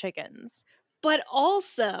 7 chickens. But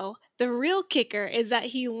also, the real kicker is that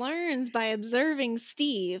he learns by observing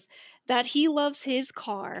Steve that he loves his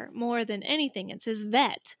car more than anything. It's his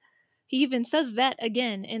vet. He even says vet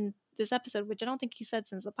again in this episode, which I don't think he said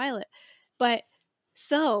since the pilot. But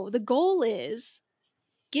So the goal is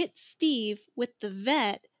get Steve with the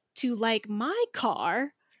vet to like my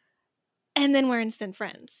car, and then we're instant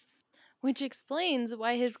friends. Which explains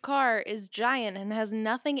why his car is giant and has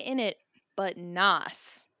nothing in it but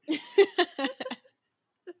NOS.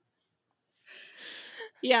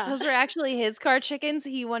 Yeah. Those were actually his car chickens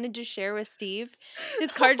he wanted to share with Steve.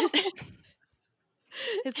 His car just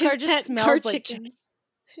his car just pet smells car like chickens.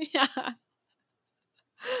 chicken. Yeah.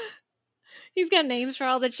 He's got names for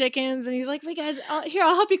all the chickens, and he's like, "Wait, guys, here,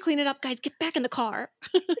 I'll help you clean it up. Guys, get back in the car."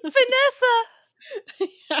 Vanessa,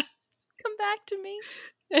 Yeah. come back to me.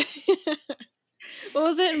 What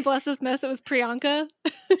was it in Bless This Mess? It was Priyanka.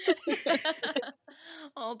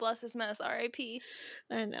 Oh, bless his mess. R.I.P.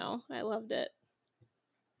 I know. I loved it.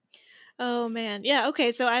 Oh, man. Yeah,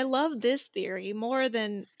 okay, so I love this theory more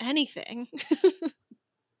than anything.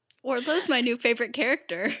 Wardlow's my new favorite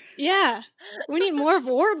character. Yeah. We need more of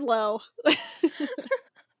Wardlow.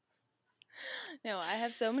 No, I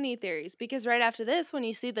have so many theories because right after this, when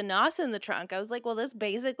you see the NOS in the trunk, I was like, well, this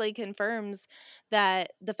basically confirms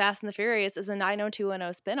that The Fast and the Furious is a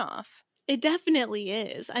 90210 spinoff. It definitely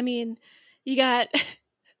is. I mean, you got...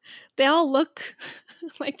 They all look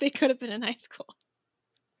like they could have been in high school.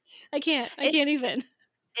 I can't even.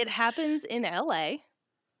 It happens in LA.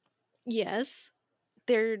 Yes.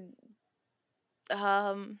 They're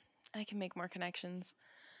I can make more connections.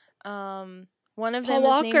 One of Paul them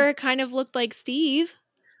Walker is named, kind of looked like Steve.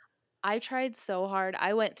 I tried so hard.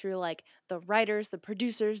 I went through like the writers, the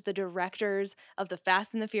producers, the directors of The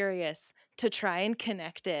Fast and the Furious to try and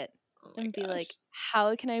connect it and be like,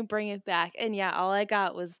 how can I bring it back? And yeah, all I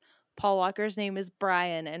got was Paul Walker's name is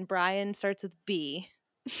Brian, and Brian starts with B.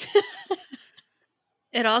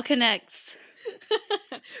 It all connects.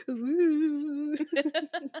 Ooh.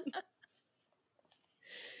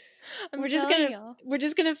 We're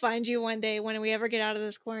just gonna find you one day when we ever get out of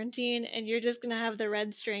this quarantine, and you're just gonna have the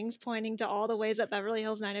red strings pointing to all the ways that Beverly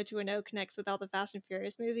Hills 90210 connects with all the Fast and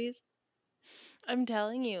Furious movies. I'm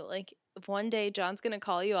telling you, like, if one day John's gonna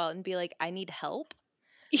call you out and be like, I need help.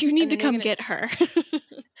 You need And to then you're come gonna- get her.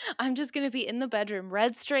 I'm just gonna be in the bedroom,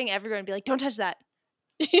 red string everywhere, and be like, don't touch that.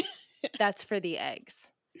 That's for the eggs.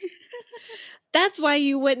 That's why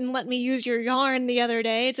you wouldn't let me use your yarn the other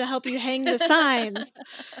day to help you hang the signs.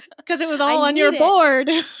 Because it was all on your need it. board.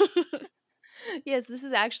 Yes, this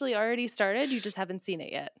is actually already started. You just haven't seen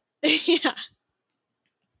it yet. Yeah.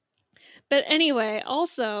 But anyway,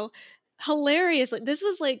 also, hilariously, this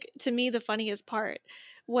was like, to me, the funniest part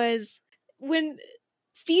was when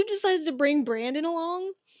Steve decides to bring Brandon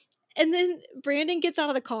along, and then Brandon gets out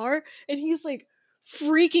of the car and he's like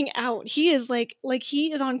freaking out. He is like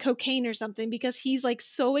he is on cocaine or something because he's like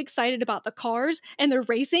so excited about the cars and the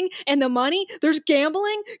racing and the money. There's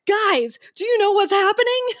gambling. Guys, do you know what's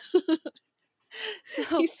happening?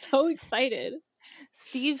 So He's so excited.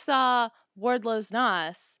 Steve saw Wardlow's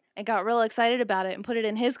NOS and got real excited about it and put it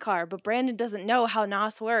in his car, but Brandon doesn't know how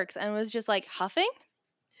NOS works and was just like huffing.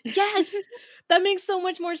 Yes, that makes so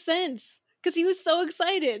much more sense because he was so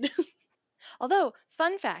excited. Although,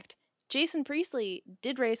 fun fact, Jason Priestley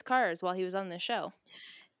did race cars while he was on this show.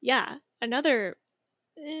 Yeah, another,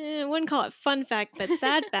 I wouldn't call it fun fact, but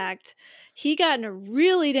sad fact, he got in a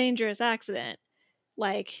really dangerous accident.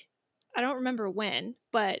 Like, I don't remember when,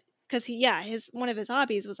 but because one of his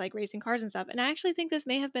hobbies was like racing cars and stuff. And I actually think this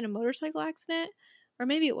may have been a motorcycle accident, or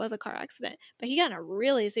maybe it was a car accident. But he got in a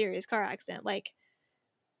really serious car accident, like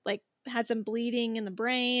had some bleeding in the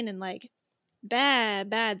brain and like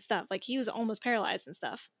bad stuff. Like he was almost paralyzed and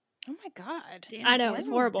stuff. Oh my God. Damn, I know, it's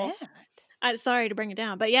horrible. That. I'm sorry to bring it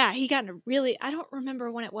down, but yeah, he got in a really, I don't remember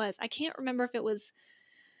when it was. I can't remember if it was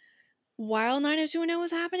while 90210 was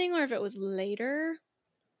happening or if it was later.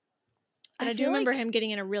 But I do remember him getting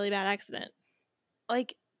in a really bad accident.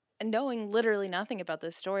 Like, knowing literally nothing about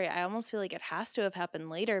this story, I almost feel like it has to have happened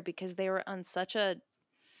later because they were on such a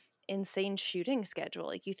insane shooting schedule.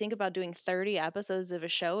 Like, you think about doing 30 episodes of a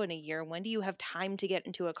show in a year. When do you have time to get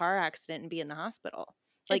into a car accident and be in the hospital?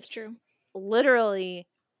 Like, It's true. Literally,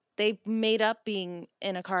 they made up being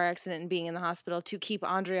in a car accident and being in the hospital to keep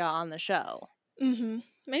Andrea on the show. Mm-hmm.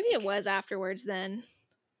 Maybe it was afterwards then.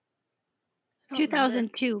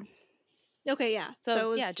 2002. Okay, yeah. So it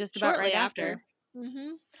was yeah, just about right after.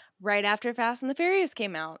 Mm-hmm. Right after Fast and the Furious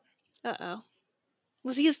came out. Uh-oh.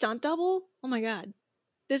 Was he a stunt double? Oh my God.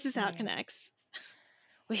 This is how it connects.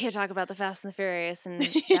 We can't talk about the Fast and the Furious and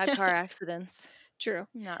bad car accidents. True.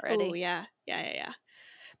 Not ready. Oh, yeah.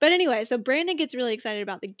 But anyway, so Brandon gets really excited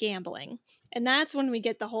about the gambling. And that's when we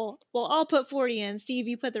get the whole, well, I'll put 40 in. Steve,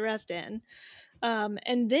 you put the rest in.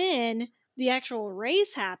 And then the actual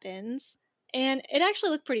race happens. And it actually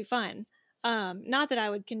looked pretty fun. Not that I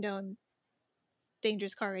would condone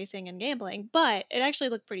dangerous car racing and gambling, but it actually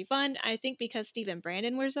looked pretty fun. I think because Steve and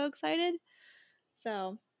Brandon were so excited.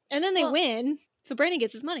 So, and then they win, so Brandon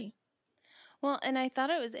gets his money. Well, and I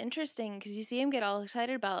thought it was interesting because you see him get all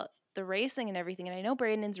excited about the racing and everything, and I know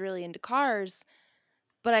Brandon's really into cars,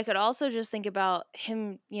 but I could also just think about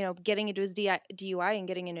him, getting into his DUI and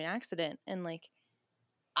getting into an accident, and like,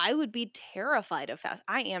 I would be terrified of fast.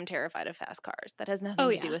 I am terrified of fast cars. That has nothing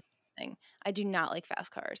to do with anything. I do not like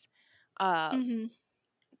fast cars. But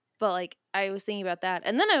like, I was thinking about that,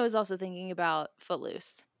 and then I was also thinking about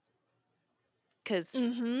Footloose, because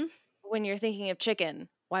when you're thinking of chicken,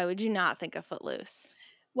 why would you not think of Footloose?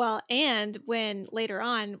 Well, and when later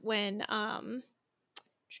on, when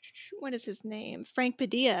what is his name? Frank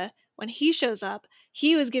Padilla, when he shows up,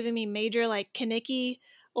 he was giving me major like Kaneki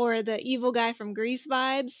or the evil guy from Grease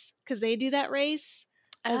vibes, because they do that race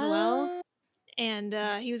as well. And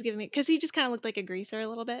he was giving me, because he just kind of looked like a greaser a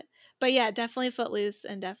little bit. But yeah, definitely Footloose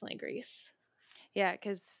and definitely Grease. Yeah,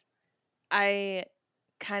 because I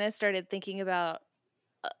kind of started thinking about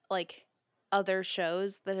like other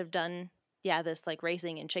shows that have done this like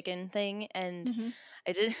racing and chicken thing, and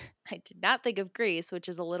I did not think of Grease, which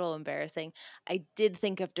is a little embarrassing. I did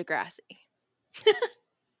think of Degrassi.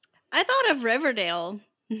 I thought of Riverdale.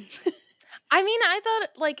 I mean, I thought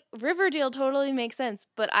like Riverdale totally makes sense,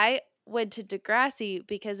 but I went to Degrassi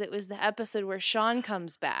because it was the episode where Sean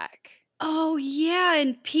comes back. Oh yeah,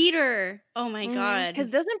 and Peter. Oh my god. Because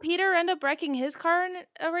doesn't Peter end up wrecking his car in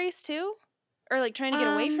a race too, or like trying to get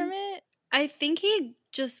away from it? I think he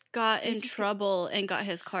just got in trouble and got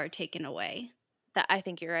his car taken away. I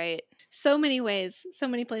think you're right. So many ways, so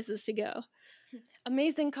many places to go.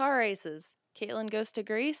 Amazing car races. Caitlin goes to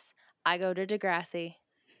Grease. I go to Degrassi.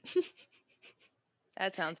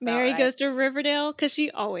 That sounds about Mary right. goes to Riverdale because she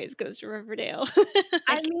always goes to Riverdale.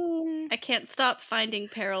 I mean, I can't stop finding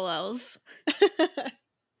parallels.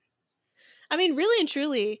 I mean, really and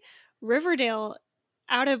truly, Riverdale,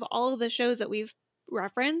 out of all of the shows that we've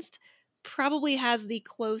referenced, probably has the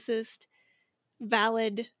closest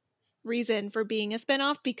valid reason for being a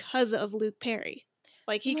spinoff because of Luke Perry.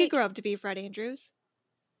 Like, he could grow up to be Fred Andrews.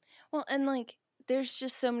 Well, and like, there's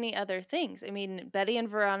just so many other things. I mean, Betty and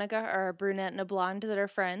Veronica are a brunette and a blonde that are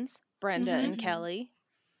friends. Brenda and Kelly.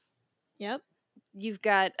 Yep. You've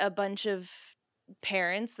got a bunch of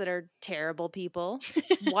parents that are terrible people.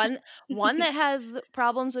 one that has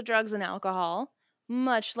problems with drugs and alcohol,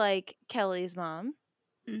 much like Kelly's mom.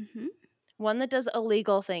 One that does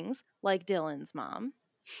illegal things, like Dylan's mom.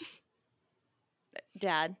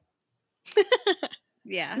 Dad.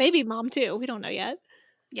 Yeah. Maybe mom too. We don't know yet.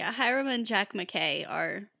 Yeah, Hiram and Jack McKay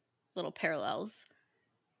are little parallels.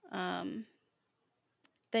 Then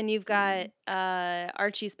you've got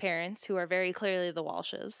Archie's parents, who are very clearly the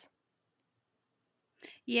Walshes.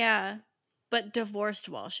 Yeah, but divorced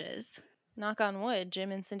Walshes. Knock on wood,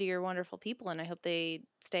 Jim and Cindy are wonderful people, and I hope they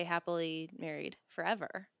stay happily married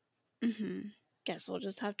forever. Guess we'll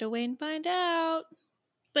just have to wait and find out.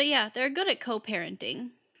 But yeah, they're good at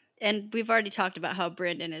co-parenting. And we've already talked about how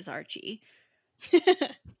Brandon is Archie.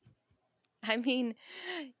 I mean,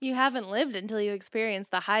 you haven't lived until you experience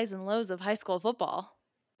the highs and lows of high school football.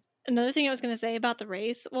 Another thing I was going to say about the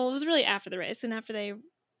race, well, it was really after the race and after they,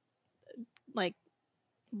 like,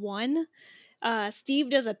 won, Steve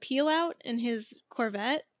does a peel out in his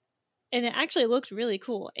Corvette, and it actually looked really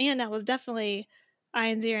cool. And that was definitely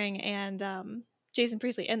Ian Ziering and Jason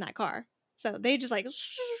Priestley in that car. So they just like,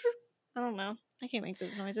 I don't know. I can't make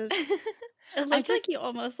those noises. It looked like he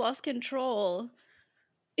almost lost control.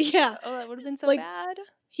 Yeah. Oh, that would have been so bad.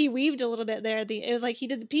 He weaved a little bit there. It was like he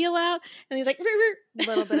did the peel out, and he's like, a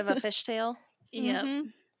little bit of a fishtail. Yep.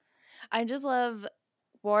 I just love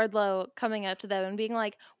Wardlow coming up to them and being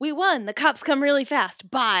like, "We won. The cops come really fast.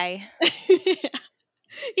 Bye."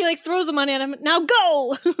 He like throws the money at him. Now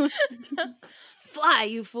go. Fly,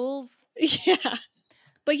 you fools. Yeah.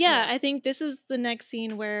 But yeah, I think this is the next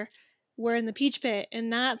scene where we're in the Peach Pit,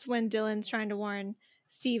 and that's when Dylan's trying to warn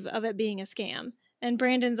Steve of it being a scam. And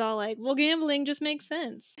Brandon's all like, well, gambling just makes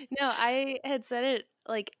sense. No, I had said it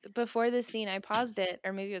like before this scene. I paused it,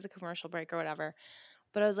 or maybe it was a commercial break or whatever.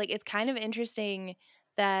 But I was like, it's kind of interesting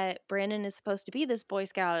that Brandon is supposed to be this Boy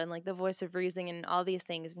Scout and like the voice of reason and all these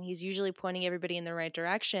things. And he's usually pointing everybody in the right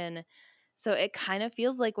direction. So it kind of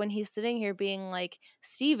feels like when he's sitting here being like,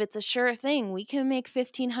 Steve, it's a sure thing. We can make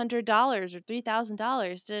 $1,500 or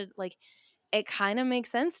 $3,000. Like, it kind of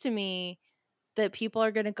makes sense to me that people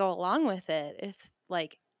are going to go along with it if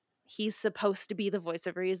like he's supposed to be the voice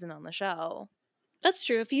of reason on the show. That's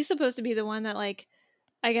true. If he's supposed to be the one that like,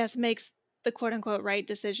 I guess makes the quote unquote right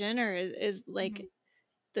decision or is like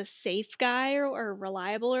the safe guy or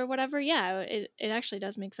reliable or whatever, yeah, it actually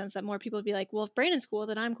does make sense that more people would be like, well, if Brandon's cool,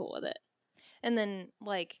 then I'm cool with it. And then,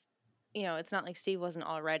 like, you know, it's not like Steve wasn't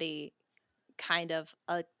already kind of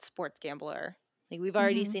a sports gambler. Like, we've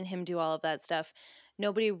already seen him do all of that stuff.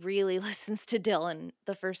 Nobody really listens to Dylan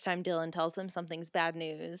the first time Dylan tells them something's bad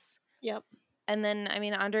news. Yep. And then, I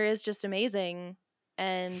mean, Andrea is just amazing,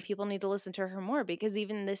 and people need to listen to her more, because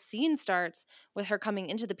even this scene starts with her coming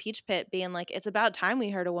into the Peach Pit being like, it's about time we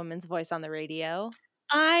heard a woman's voice on the radio.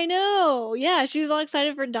 I know. Yeah, she was all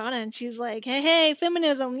excited for Donna, and she's like, hey,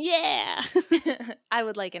 feminism, yeah. I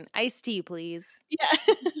would like an iced tea, please.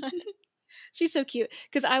 Yeah. She's so cute,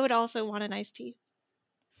 because I would also want an iced tea.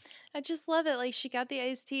 I just love it. Like, she got the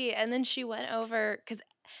iced tea, and then she went over, because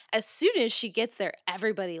as soon as she gets there,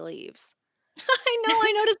 everybody leaves. I know,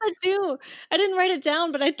 I noticed that too. I didn't write it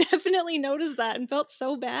down, but I definitely noticed that and felt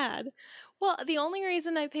so bad. Well, the only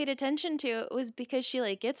reason I paid attention to it was because she,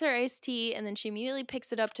 like, gets her iced tea, and then she immediately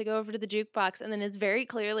picks it up to go over to the jukebox, and then is very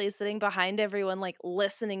clearly sitting behind everyone, like,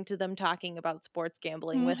 listening to them talking about sports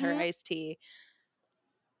gambling with her iced tea.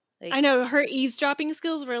 Like, I know her eavesdropping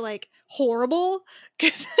skills were like horrible,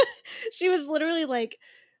 because she was literally like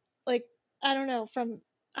I don't know, from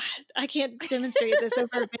I can't demonstrate this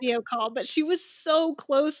over a video call, but she was so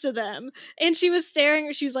close to them, and she was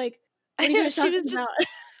staring. She was like, "What are you guys talking about?"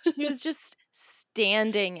 She was just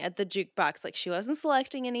standing at the jukebox. Like, she wasn't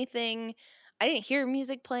selecting anything. I didn't hear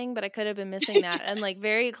music playing, but I could have been missing that. And, like,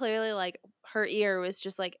 very clearly, like, her ear was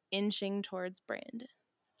just, like, inching towards Brandon.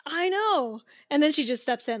 I know. And then she just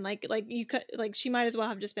steps in, like you could, like, she might as well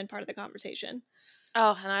have just been part of the conversation.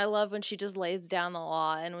 Oh, and I love when she just lays down the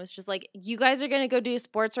law and was just like, you guys are going to go do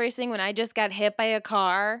sports racing when I just got hit by a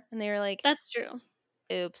car? And they were like, That's true.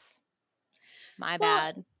 Oops. My Well,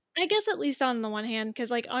 bad. I guess at least on the one hand,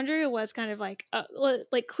 because like Andrea was kind of like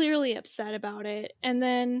clearly upset about it, and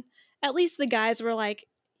then at least the guys were like,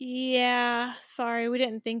 "Yeah, sorry, we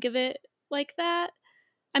didn't think of it like that."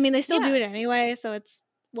 I mean, they still do it anyway, so it's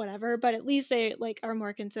whatever. But at least they like are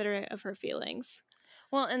more considerate of her feelings.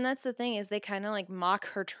 Well, and that's the thing, is they kind of like mock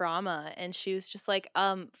her trauma, and she was just like,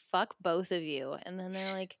 fuck both of you. And then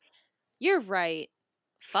they're like, you're right.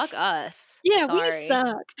 Fuck us. Yeah, Sorry. we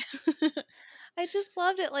suck. I just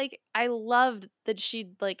loved it. Like, I loved that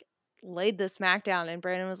she like laid the smack down, and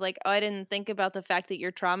Brandon was like, oh, I didn't think about the fact that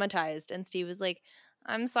you're traumatized. And Steve was like,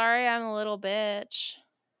 I'm sorry, I'm a little bitch.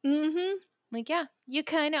 Mm-hmm. Like, yeah, you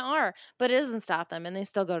kind of are. But it doesn't stop them, and they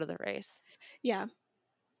still go to the race. Yeah.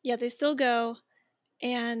 Yeah, they still go.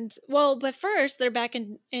 And well, but first they're back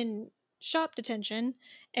in shop detention,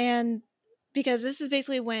 and because this is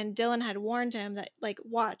basically when Dylan had warned him that, like,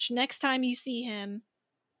 watch, next time you see him,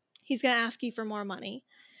 he's gonna ask you for more money.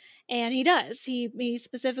 And he does. He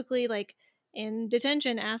specifically, like, in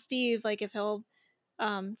detention, asked Steve, like, if he'll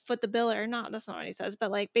foot the bill, or not, that's not what he says,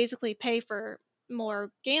 but like basically pay for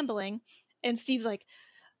more gambling. And Steve's like,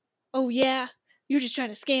 oh yeah, you're just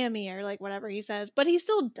trying to scam me, or like whatever he says, but he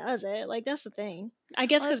still does it. Like, that's the thing, I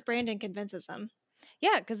guess, because Brandon convinces him.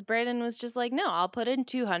 Yeah, because Brandon was just like, no, I'll put in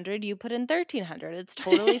 200, you put in 1,300. It's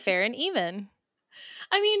totally fair and even.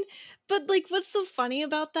 I mean, but like, what's so funny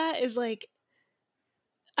about that is, like,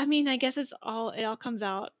 I mean, I guess it all comes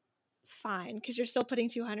out fine, because you're still putting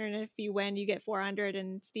 200, and if you win, you get 400,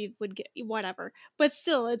 and Steve would get whatever. But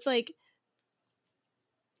still, it's like,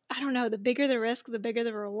 I don't know, the bigger the risk, the bigger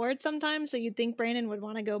the reward sometimes. So you'd think Brandon would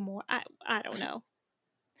want to go more. I don't know.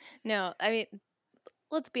 No, I mean,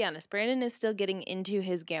 let's be honest. Brandon is still getting into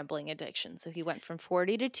his gambling addiction. So he went from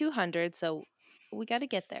 40 to 200. So we got to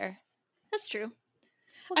get there. That's true.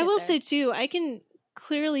 We'll I will there. say too, I can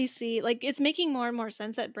clearly see, like, it's making more and more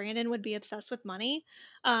sense that Brandon would be obsessed with money,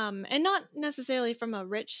 and not necessarily from a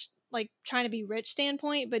rich, like, trying to be rich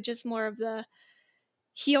standpoint, but just more of the,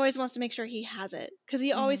 he always wants to make sure he has it, because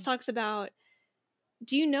he always talks about,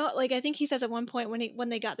 do you know, like, I think he says at one point when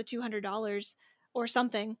they got the $200 or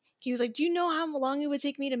something, he was like, do you know how long it would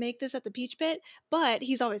take me to make this at the Peach Pit? But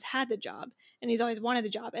he's always had the job, and he's always wanted the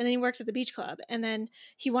job, and then he works at the beach club, and then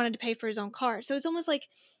he wanted to pay for his own car. So it's almost like,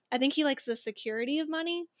 I think he likes the security of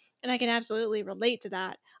money, and I can absolutely relate to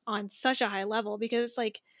that on such a high level, because it's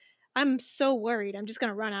like, I'm so worried I'm just going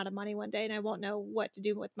to run out of money one day and I won't know what to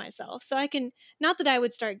do with myself. So I can, not that I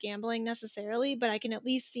would start gambling necessarily, but I can at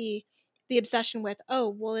least see the obsession with,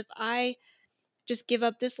 oh, well, if I just give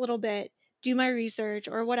up this little bit, do my research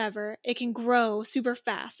or whatever, it can grow super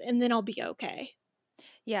fast, and then I'll be okay.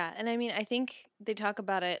 Yeah, and I mean, I think they talk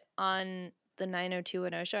about it on the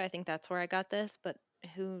 90210 show. I think that's where I got this, but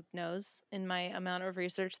who knows, in my amount of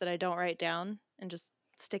research that I don't write down and just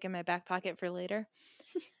stick in my back pocket for later.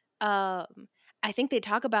 I think they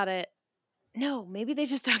talk about it no, maybe they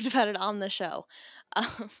just talked about it on the show.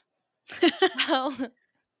 How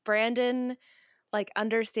Brandon like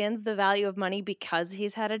understands the value of money because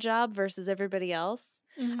he's had a job versus everybody else.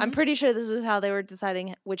 I'm Mhm. pretty sure this is how they were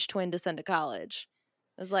deciding which twin to send to college.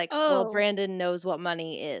 It was like, well, Oh. Brandon knows what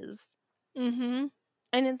money is. Mhm.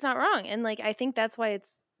 And it's not wrong. And like I think that's why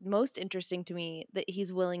it's most interesting to me that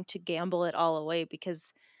he's willing to gamble it all away,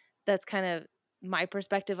 because that's kind of my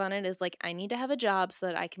perspective on it is like, I need to have a job so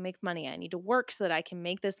that I can make money. I need to work so that I can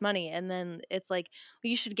make this money. And then it's like, well,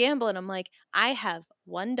 you should gamble. And I'm like, I have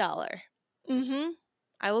 $1. Mhm.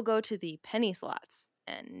 I will go to the penny slots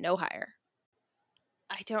and no higher.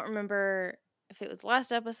 I don't remember if it was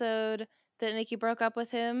last episode that Nikki broke up with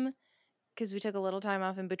him because we took a little time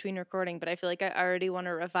off in between recording, but I feel like I already want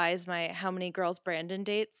to revise my how many girls Brandon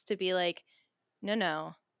dates to be like,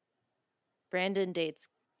 no. Brandon dates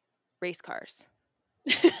race cars.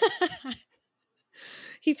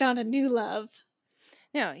 He found a new love.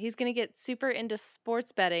 No, he's going to get super into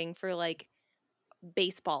sports betting for like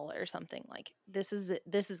baseball or something. Like this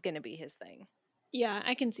is going to be his thing. Yeah,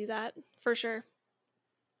 I can see that for sure.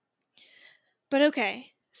 But okay,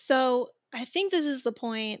 so I think this is the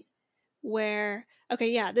point where, okay,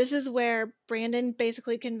 yeah, this is where Brandon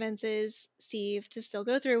basically convinces Steve to still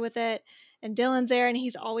go through with it. And Dylan's there and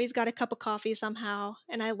he's always got a cup of coffee somehow.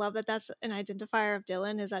 And I love that that's an identifier of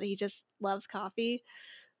Dylan, is that he just loves coffee.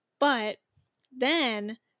 But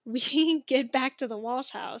then we get back to the Walsh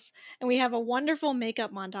house and we have a wonderful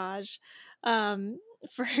makeup montage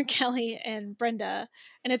for Kelly and Brenda.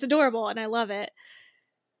 And it's adorable and I love it.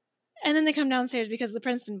 And then they come downstairs because the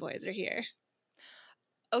Princeton boys are here.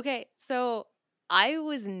 Okay, so I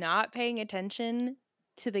was not paying attention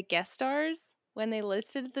to the guest stars when they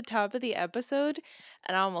listed at the top of the episode,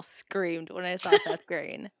 and I almost screamed when I saw Seth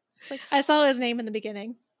Green. Like, I saw his name in the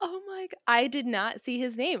beginning. oh my God. I did not see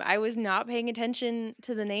his name. I was not paying attention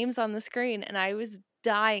to the names on the screen, and I was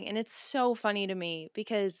dying. And it's so funny to me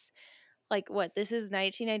because, like, what? This is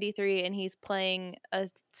 1993, and he's playing a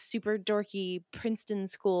super dorky Princeton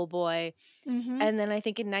schoolboy. Mm-hmm. And then I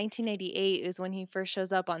think in 1988 is when he first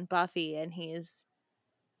shows up on Buffy, and he's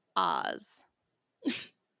Oz.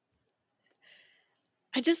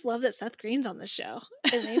 I just love that Seth Green's on this show.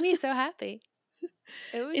 It made me so happy.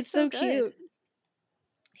 It was It's so so good. cute.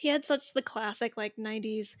 He had such the classic, like,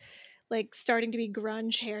 90s, like, starting to be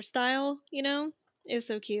grunge hairstyle, you know? It was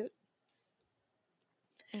so cute.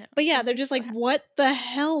 No, But yeah, it they're made me just so like, happy. what the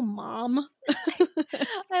hell, Mom?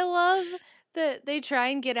 I love that they try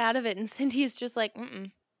and get out of it, and Cindy's just like,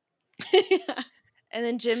 mm-mm. Yeah. And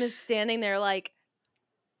then Jim is standing there like,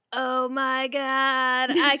 oh my God,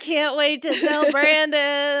 I can't wait to tell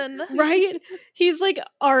Brandon. Right? He's like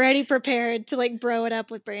already prepared to like bro it up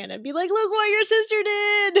with Brandon. Be like, look what your sister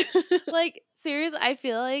did. Like, seriously, I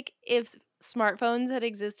feel like if smartphones had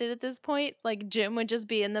existed at this point, like Jim would just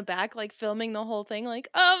be in the back, like filming the whole thing, like,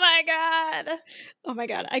 oh my God. Oh my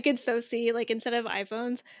God. I could so see, like, instead of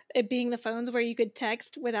iPhones, it being the phones where you could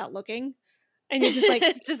text without looking. And you're just like,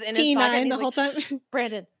 It's just in his pocket. And P9 he's the whole like,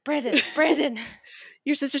 time. Brandon.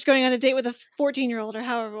 Your sister's going on a date with a 14-year-old or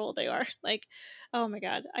however old they are. Like, oh my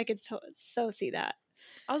God. I could so see that.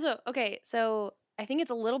 Also, okay, so I think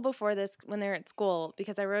it's a little before this when they're at school,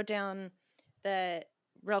 because I wrote down that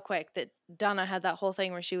real quick that Donna had that whole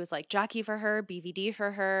thing where she was like jockey for her, BVD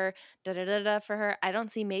for her, da da da da for her. I don't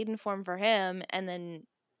see maiden form for him. And then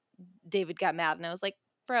David got mad, and I was like,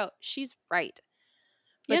 bro, she's right.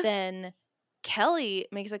 But Yeah. then Kelly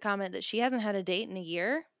makes a comment that she hasn't had a date in a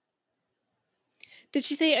year. Did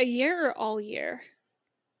she say a year or all year?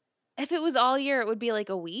 If it was all year, it would be like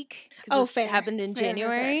a week. Oh, This fair. happened in Fair.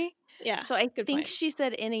 January. Yeah. So I good think point. she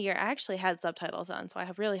said in a year. I actually had subtitles on, so I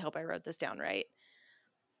really hope I wrote this down right.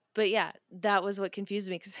 But yeah, that was what confused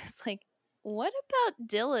me, because I was like, what about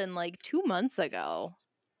Dylan like 2 months ago?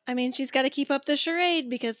 I mean, she's got to keep up the charade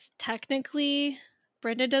because technically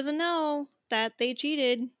Brenda doesn't know that they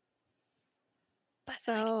cheated. But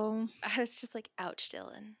So, like, I was just like, ouch,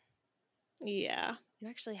 Dylan. yeah. You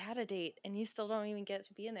actually had a date and you still don't even get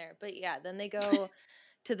to be in there. But yeah, then they go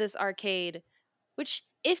to this arcade, which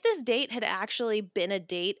if this date had actually been a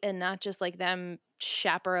date and not just like them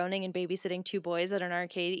chaperoning and babysitting two boys at an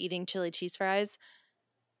arcade eating chili cheese fries,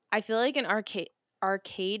 I feel like an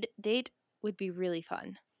arcade date would be really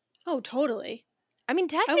fun. Oh, totally. I mean,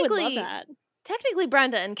 I would love that. technically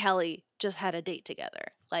Brenda and Kelly just had a date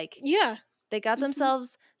together. Like, Yeah. they got Mhm.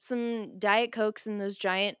 themselves some Diet Cokes and those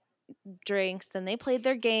giant drinks. Then they played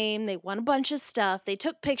their game. They won a bunch of stuff. They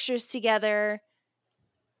took pictures together.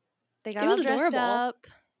 They got It was all dressed adorable. up.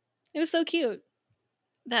 It was so cute.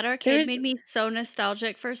 That arcade There's- made me so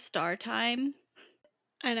nostalgic for Star Time.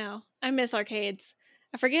 I know. I miss arcades.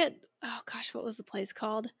 I forget. Oh gosh, what was the place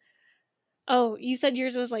called? Oh, you said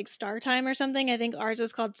yours was like Star Time or something. I think ours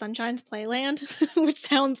was called Sunshine's Playland, which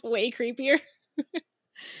sounds way creepier.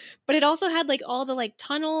 But it also had like all the like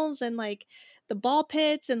tunnels and like the ball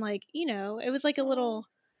pits and like, it was like a little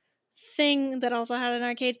thing that also had an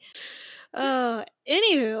arcade.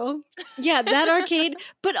 Anywho, yeah, that arcade.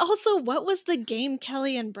 But also, what was the game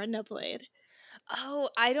Kelly and Brenda played? Oh,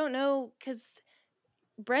 I don't know, because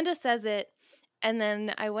Brenda says it, and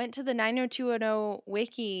then I went to the 90210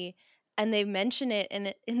 wiki, and they mention it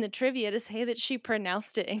in the trivia to say that she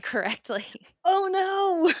pronounced it incorrectly. Oh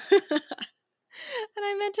no! And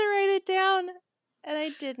I meant to write it down, and I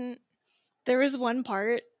didn't. There was one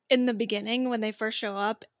part in the beginning when they first show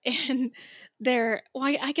up, and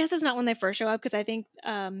I guess it's not when they first show up because I think,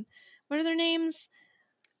 what are their names?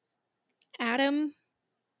 Adam?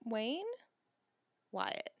 Wayne?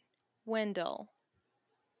 Wyatt? Wendell?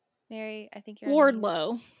 Mary, I think you're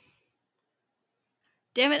Wardlow.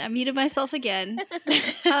 Damn it, I muted myself again.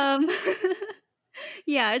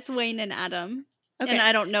 Yeah, it's Wayne and Adam. Okay. And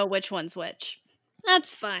I don't know which one's which.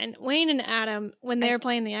 That's fine. Wayne and Adam, when they were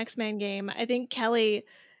playing the X-Men game, I think Kelly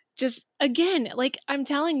just, again, like I'm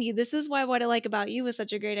telling you, this is why What I Like About You was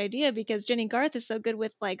such a great idea, because Jenny Garth is so good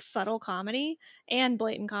with like subtle comedy and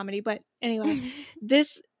blatant comedy. But anyway,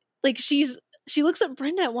 this, like she looks at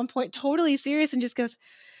Brenda at one point totally serious and just goes,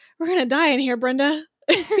 "We're going to die in here, Brenda."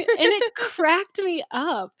 And it cracked me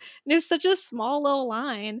up. And it's such a small little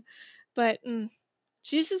line, but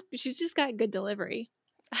she's just got good delivery.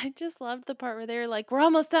 I just loved the part where they're like, "We're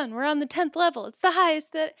almost done. We're on the 10th level. It's the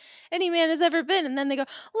highest that any man has ever been." And then they go,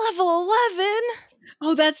 "Level 11."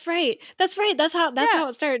 Oh, that's right. That's right. That's how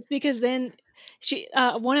it starts, because then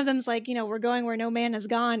one of them's like, "We're going where no man has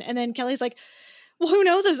gone." And then Kelly's like, "Well, who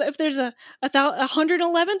knows if there's a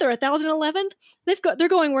 111th or 1011th? They're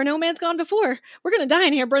going where no man's gone before. We're going to die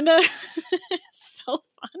in here, Brenda." It's so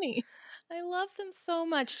funny. I love them so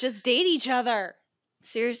much. Just date each other.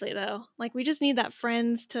 Seriously though, like we just need that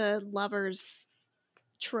friends to lovers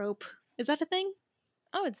trope. Is that a thing?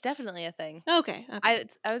 Oh, it's definitely a thing. Okay. I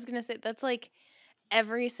was going to say that's like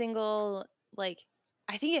every single, like,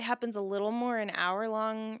 I think it happens a little more in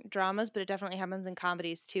hour-long dramas, but it definitely happens in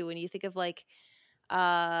comedies too. When you think of like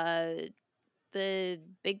the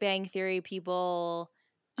Big Bang Theory people,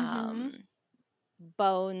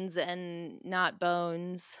 Bones and Not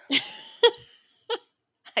Bones.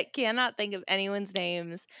 I cannot think of anyone's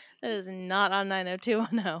names that is not on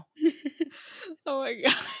 90210. Oh my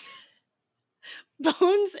god.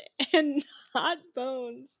 Bones and Not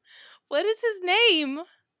Bones. What is his name?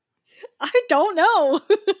 I don't know.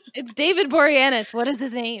 It's David Boreanaz. What is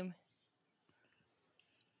his name?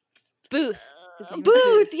 Booth. His name is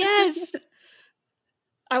Booth, yes.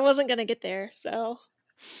 I wasn't going to get there, so.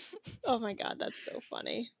 Oh my god, that's so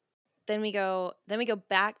funny. Then we go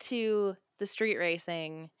back to the street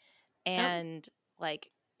racing, and like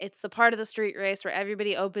it's the part of the street race where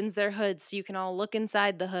everybody opens their hoods so you can all look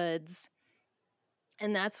inside the hoods.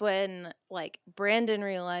 And that's when like Brandon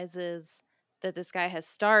realizes that this guy has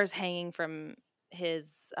stars hanging from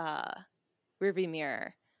his rearview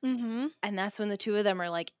mirror. Mm-hmm. And that's when the two of them are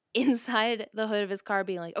like inside the hood of his car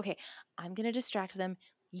being like, "Okay, I'm going to distract them.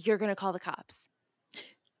 You're going to call the cops."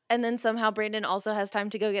 And then somehow Brandon also has time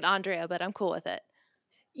to go get Andrea, but I'm cool with it.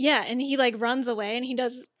 Yeah, and he like runs away and he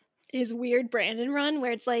does his weird Brandon run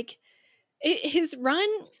where it's like his run,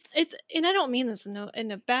 and I don't mean this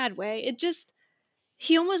in a bad way. It just,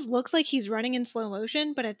 he almost looks like he's running in slow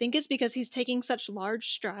motion, but I think it's because he's taking such large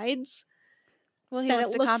strides. Well, he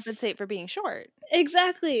wants to compensate for being short.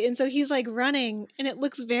 Exactly. And so he's like running and it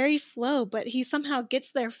looks very slow, but he somehow gets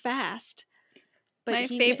there fast. But my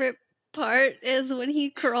favorite part is when he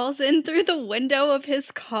crawls in through the window of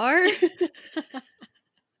his car.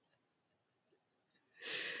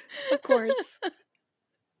 Of course.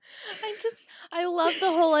 I love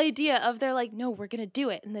the whole idea of they're like, "No, we're going to do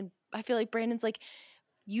it." And then I feel like Brandon's like,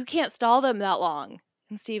 "You can't stall them that long."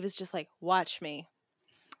 And Steve is just like, "Watch me.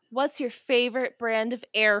 What's your favorite brand of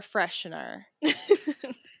air freshener?"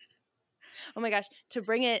 Oh my gosh. To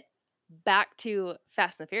bring it back to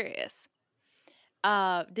Fast and Furious.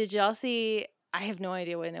 Did y'all see, I have no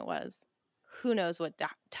idea when it was. Who knows what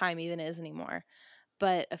time even is anymore.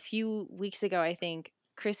 But a few weeks ago, I think,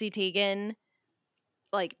 Chrissy Teigen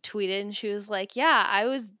like tweeted and she was like, "Yeah, I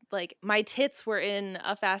was like, my tits were in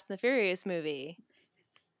a Fast and the Furious movie."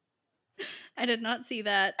 I did not see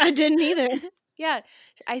that. I didn't either. Yeah,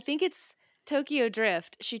 I think it's Tokyo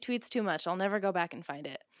Drift. She tweets too much. I'll never go back and find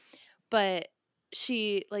it. But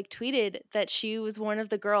she like tweeted that she was one of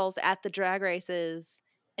the girls at the drag races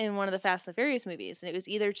in one of the Fast and the Furious movies, and it was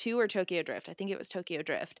either 2 or Tokyo Drift. I think it was Tokyo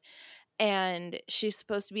Drift. And she's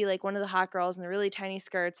supposed to be like one of the hot girls in the really tiny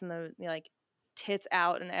skirts and the like tits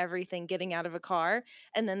out and everything getting out of a car,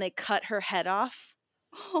 and then they cut her head off.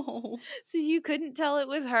 Oh. So you couldn't tell it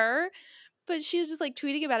was her. But she was just like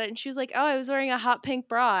tweeting about it, and she was like, "Oh, I was wearing a hot pink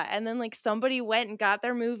bra." And then like somebody went and got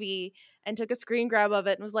their movie and took a screen grab of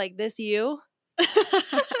it and was like, "This you?"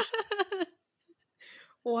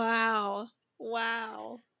 Wow.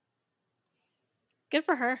 Good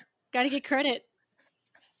for her. Got to get credit.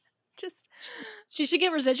 Just She should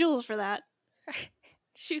get residuals for that.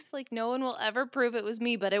 she was like, "No one will ever prove it was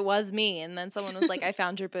me, but it was me." And then someone was like, "I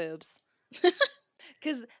found your boobs."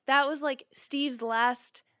 Because that was like Steve's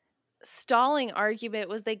last stalling argument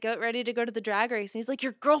was they got ready to go to the drag race, and he's like,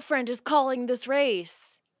 "Your girlfriend is calling this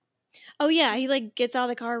race." Oh yeah, he like gets out of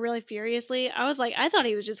the car really furiously. I was like, I thought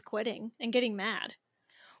he was just quitting and getting mad.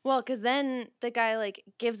 Well, because then the guy like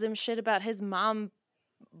gives him shit about his mom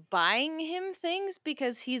buying him things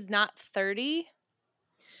because he's not 30.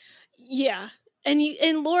 Yeah,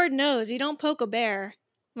 and Lord knows you don't poke a bear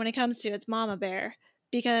when it comes to its mama bear,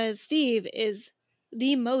 because Steve is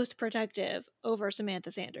the most protective over Samantha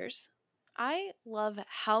Sanders. I love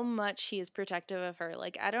how much he is protective of her.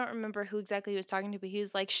 Like, I don't remember who exactly he was talking to, but he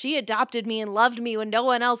was like, "She adopted me and loved me when no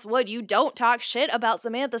one else would. You don't talk shit about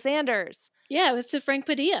Samantha Sanders." Yeah, it was to Frank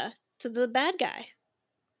Padilla, to the bad guy.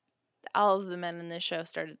 All of the men in this show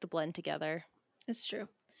started to blend together. It's true.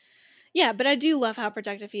 Yeah, but I do love how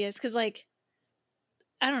protective he is, because like,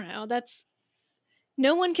 I don't know, that's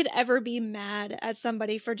no one could ever be mad at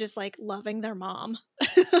somebody for just like loving their mom.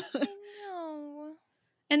 I know.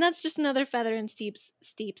 And that's just another feather in Steve's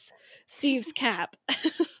cap.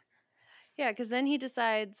 Yeah, because then he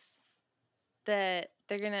decides that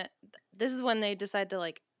they're gonna. This is when they decide to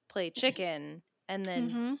like play chicken, and then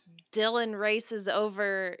Mhm. Dylan races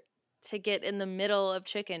over to get in the middle of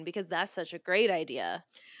chicken because that's such a great idea.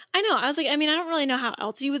 I know. I was like, I mean, I don't really know how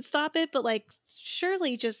else you would stop it, but like,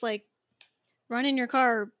 surely just like running your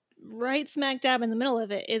car right smack dab in the middle of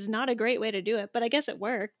it is not a great way to do it. But I guess it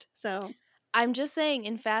worked. So I'm just saying,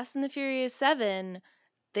 in Fast and the Furious 7,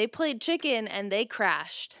 they played chicken and they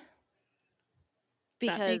crashed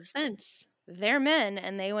that makes because sense. they're men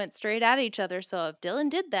and they went straight at each other. So if Dylan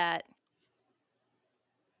did that,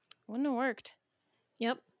 wouldn't have worked.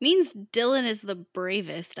 Yep. Means Dylan is the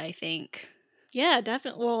bravest, I think. Yeah,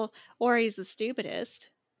 definitely. Well, or he's the stupidest.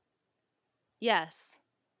 Yes.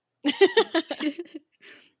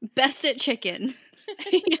 Best at chicken.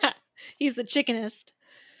 Yeah, he's the chickenest.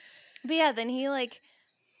 But yeah, then he like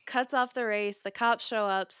cuts off the race. The cops show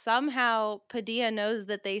up. Somehow Padilla knows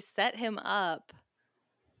that they set him up.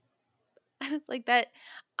 I was like, that.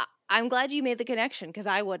 I'm glad you made the connection because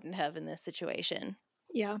I wouldn't have in this situation.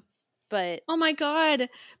 Yeah. But Oh my god.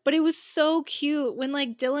 But it was so cute when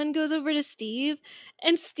like Dylan goes over to Steve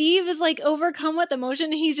and Steve is like overcome with emotion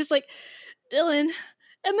and he's just like, Dylan.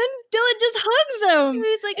 And then Dylan just hugs him.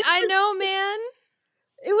 he's like, It "I was- know, man."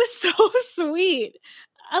 It was so sweet.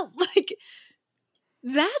 Like,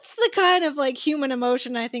 that's the kind of like human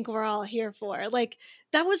emotion I think we're all here for. Like,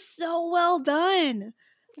 that was so well done.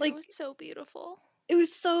 Like, It was so beautiful. it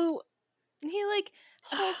was so He like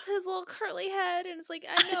holds his little curly head and is like,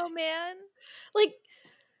 "I know, man." like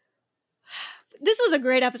this was a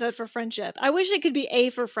great episode for friendship. I wish it could be A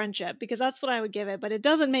for friendship because that's what I would give it, but it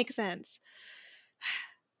doesn't make sense.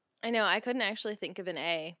 I know. I couldn't actually think of an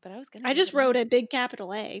A, but I was gonna. I just wrote a big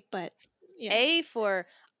capital A, but yeah. A for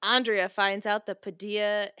Andrea finds out that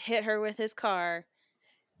Padilla hit her with his car.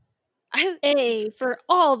 A for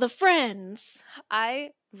all the friends.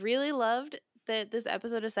 I really loved that this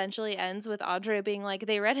episode essentially ends with Andrea being like,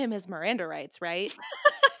 they read him his Miranda rights, right?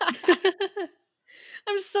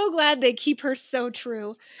 I'm so glad they keep her so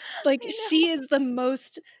true. Like, I know. she is the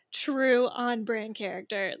most true on brand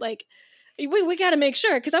character. Like, we got to make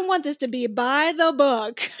sure because I want this to be by the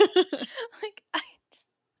book. Like,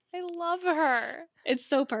 I love her. It's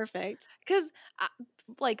so perfect. Because,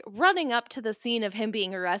 like, running up to the scene of him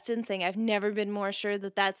being arrested and saying, "I've never been more sure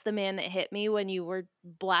that that's the man that hit me when you were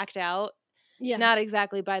blacked out." Yeah. Not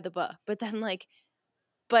exactly by the book. But then, like,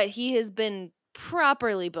 but he has been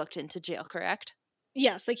properly booked into jail, correct?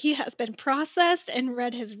 Yes, like he has been processed and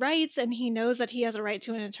read his rights, and he knows that he has a right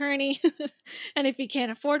to an attorney. And if he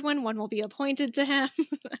can't afford one, one will be appointed to him.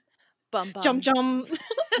 Bum bum. Jump, jump.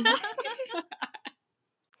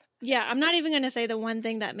 Yeah, I'm not even going to say the one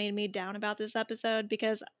thing that made me down about this episode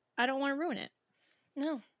because I don't want to ruin it.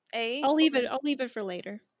 No. A. I'll leave it for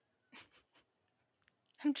later.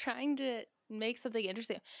 I'm trying to make something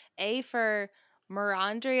interesting. A for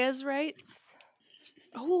Mirandria's rights.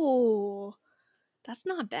 Oh, That's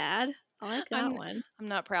not bad. I like that one. I'm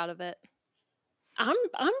not proud of it. I'm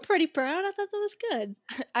pretty proud. I thought that was good.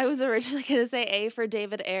 I was originally going to say A for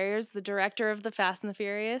David Ayers, the director of The Fast and the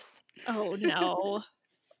Furious. Oh, no.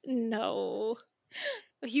 No.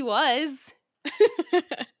 He was.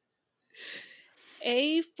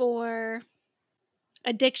 A for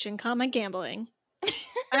addiction, comma, gambling.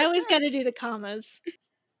 I always got to do the commas.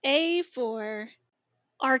 A for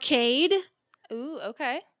arcade. Ooh,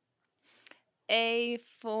 okay. A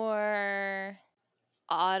for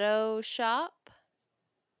auto shop.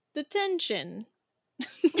 Detention.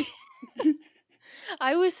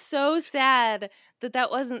 I was so sad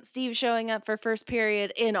that wasn't Steve showing up for first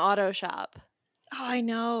period in auto shop. Oh, I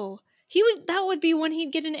know. That would be one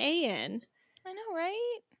he'd get an A in. I know,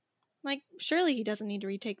 right? Like, surely he doesn't need to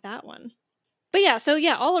retake that one. But yeah, so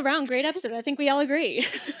yeah, all around great episode. I think we all agree.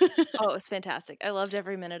 Oh, it was fantastic. I loved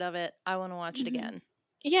every minute of it. I want to watch it again.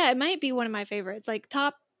 Yeah, it might be one of my favorites. Like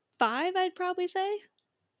top 5, I'd probably say.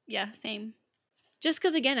 Yeah, same. Just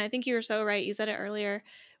because, again, I think you were so right. You said it earlier.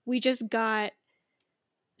 We just got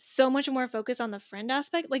so much more focus on the friend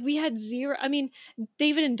aspect. Like we had zero, I mean,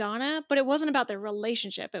 David and Donna, but it wasn't about their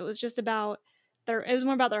relationship. It was just about it was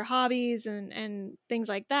more about their hobbies and things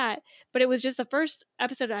like that. But it was just the first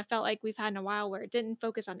episode I felt like we've had in a while where it didn't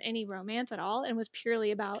focus on any romance at all and was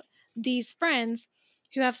purely about these friends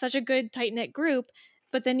who have such a good tight-knit group.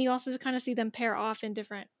 But then you also kind of see them pair off in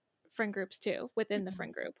different friend groups too within the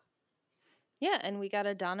friend group. Yeah, and we got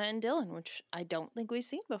a Donna and Dylan, which I don't think we've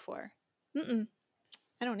seen before. I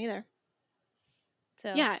don't either.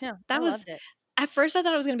 So yeah, no, that I was loved it. At first I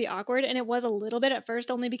thought it was going to be awkward, and it was a little bit at first,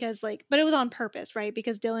 only because but it was on purpose, right?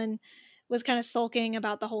 Because Dylan was kind of sulking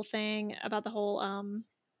about the whole thing, about the whole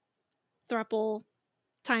throuple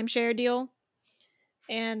timeshare deal.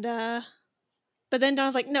 And but then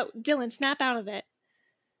Donna's like, "No, Dylan, snap out of it."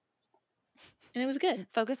 And it was good.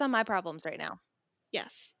 Focus on my problems right now.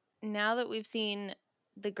 Yes. Now that we've seen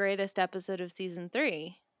the greatest episode of season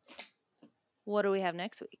 3, what do we have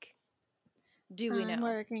next week? Do we know? I'm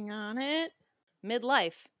working on it.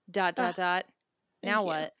 Midlife. ... Now you.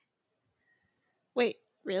 what? Wait,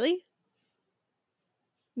 really?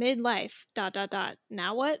 Midlife. ...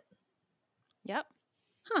 Now what? Yep.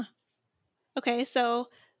 Huh. Okay, so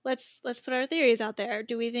let's put our theories out there.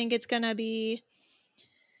 Do we think it's gonna be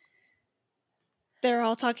they're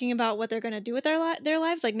all talking about what they're gonna do with their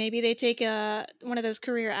lives? Like maybe they take one of those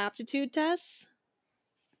career aptitude tests?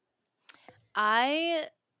 I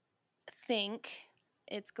think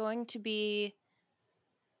it's going to be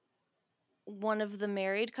one of the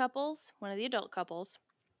married couples, one of the adult couples.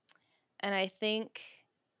 And I think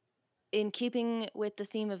in keeping with the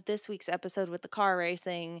theme of this week's episode with the car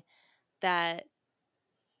racing, that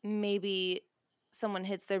maybe someone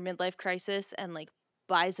hits their midlife crisis and like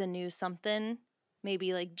buys a new something.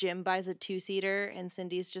 Maybe like Jim buys a 2-seater and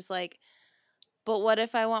Cindy's just like, but what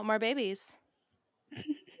if I want more babies?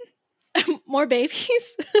 More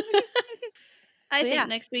babies? I think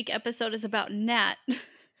next week episode is about Nat.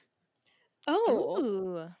 Oh.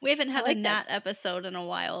 Ooh. We haven't had like a Nat episode in a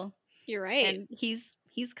while. You're right. And he's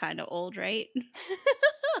kind of old, right?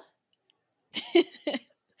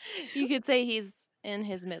 You could say he's in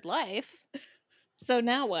his midlife. So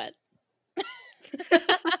now what?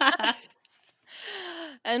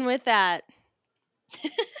 And with that,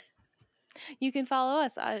 you can follow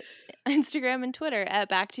us on Instagram and Twitter at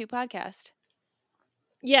Back2Podcast.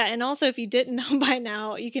 Yeah, and also if you didn't know by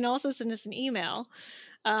now, you can also send us an email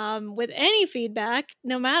with any feedback,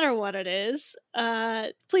 no matter what it is.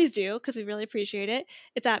 Please do, because we really appreciate it.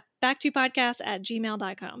 It's at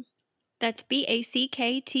back2podcast@gmail.com. That's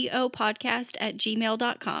BACKTO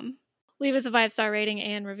podcast@gmail.com. Leave us a 5-star rating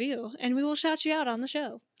and review, and we will shout you out on the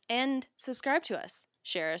show. And subscribe to us.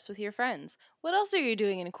 Share us with your friends. What else are you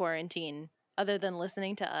doing in quarantine other than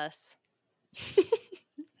listening to us?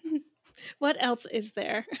 What else is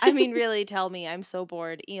there? I mean, really, tell me. I'm so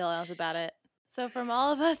bored. Email us about it. So from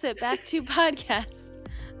all of us at Back2Podcast,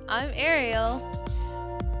 I'm Ariel.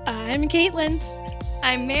 I'm Caitlin.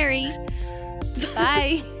 I'm Mary.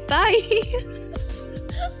 Bye. Bye.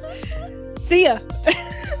 See ya.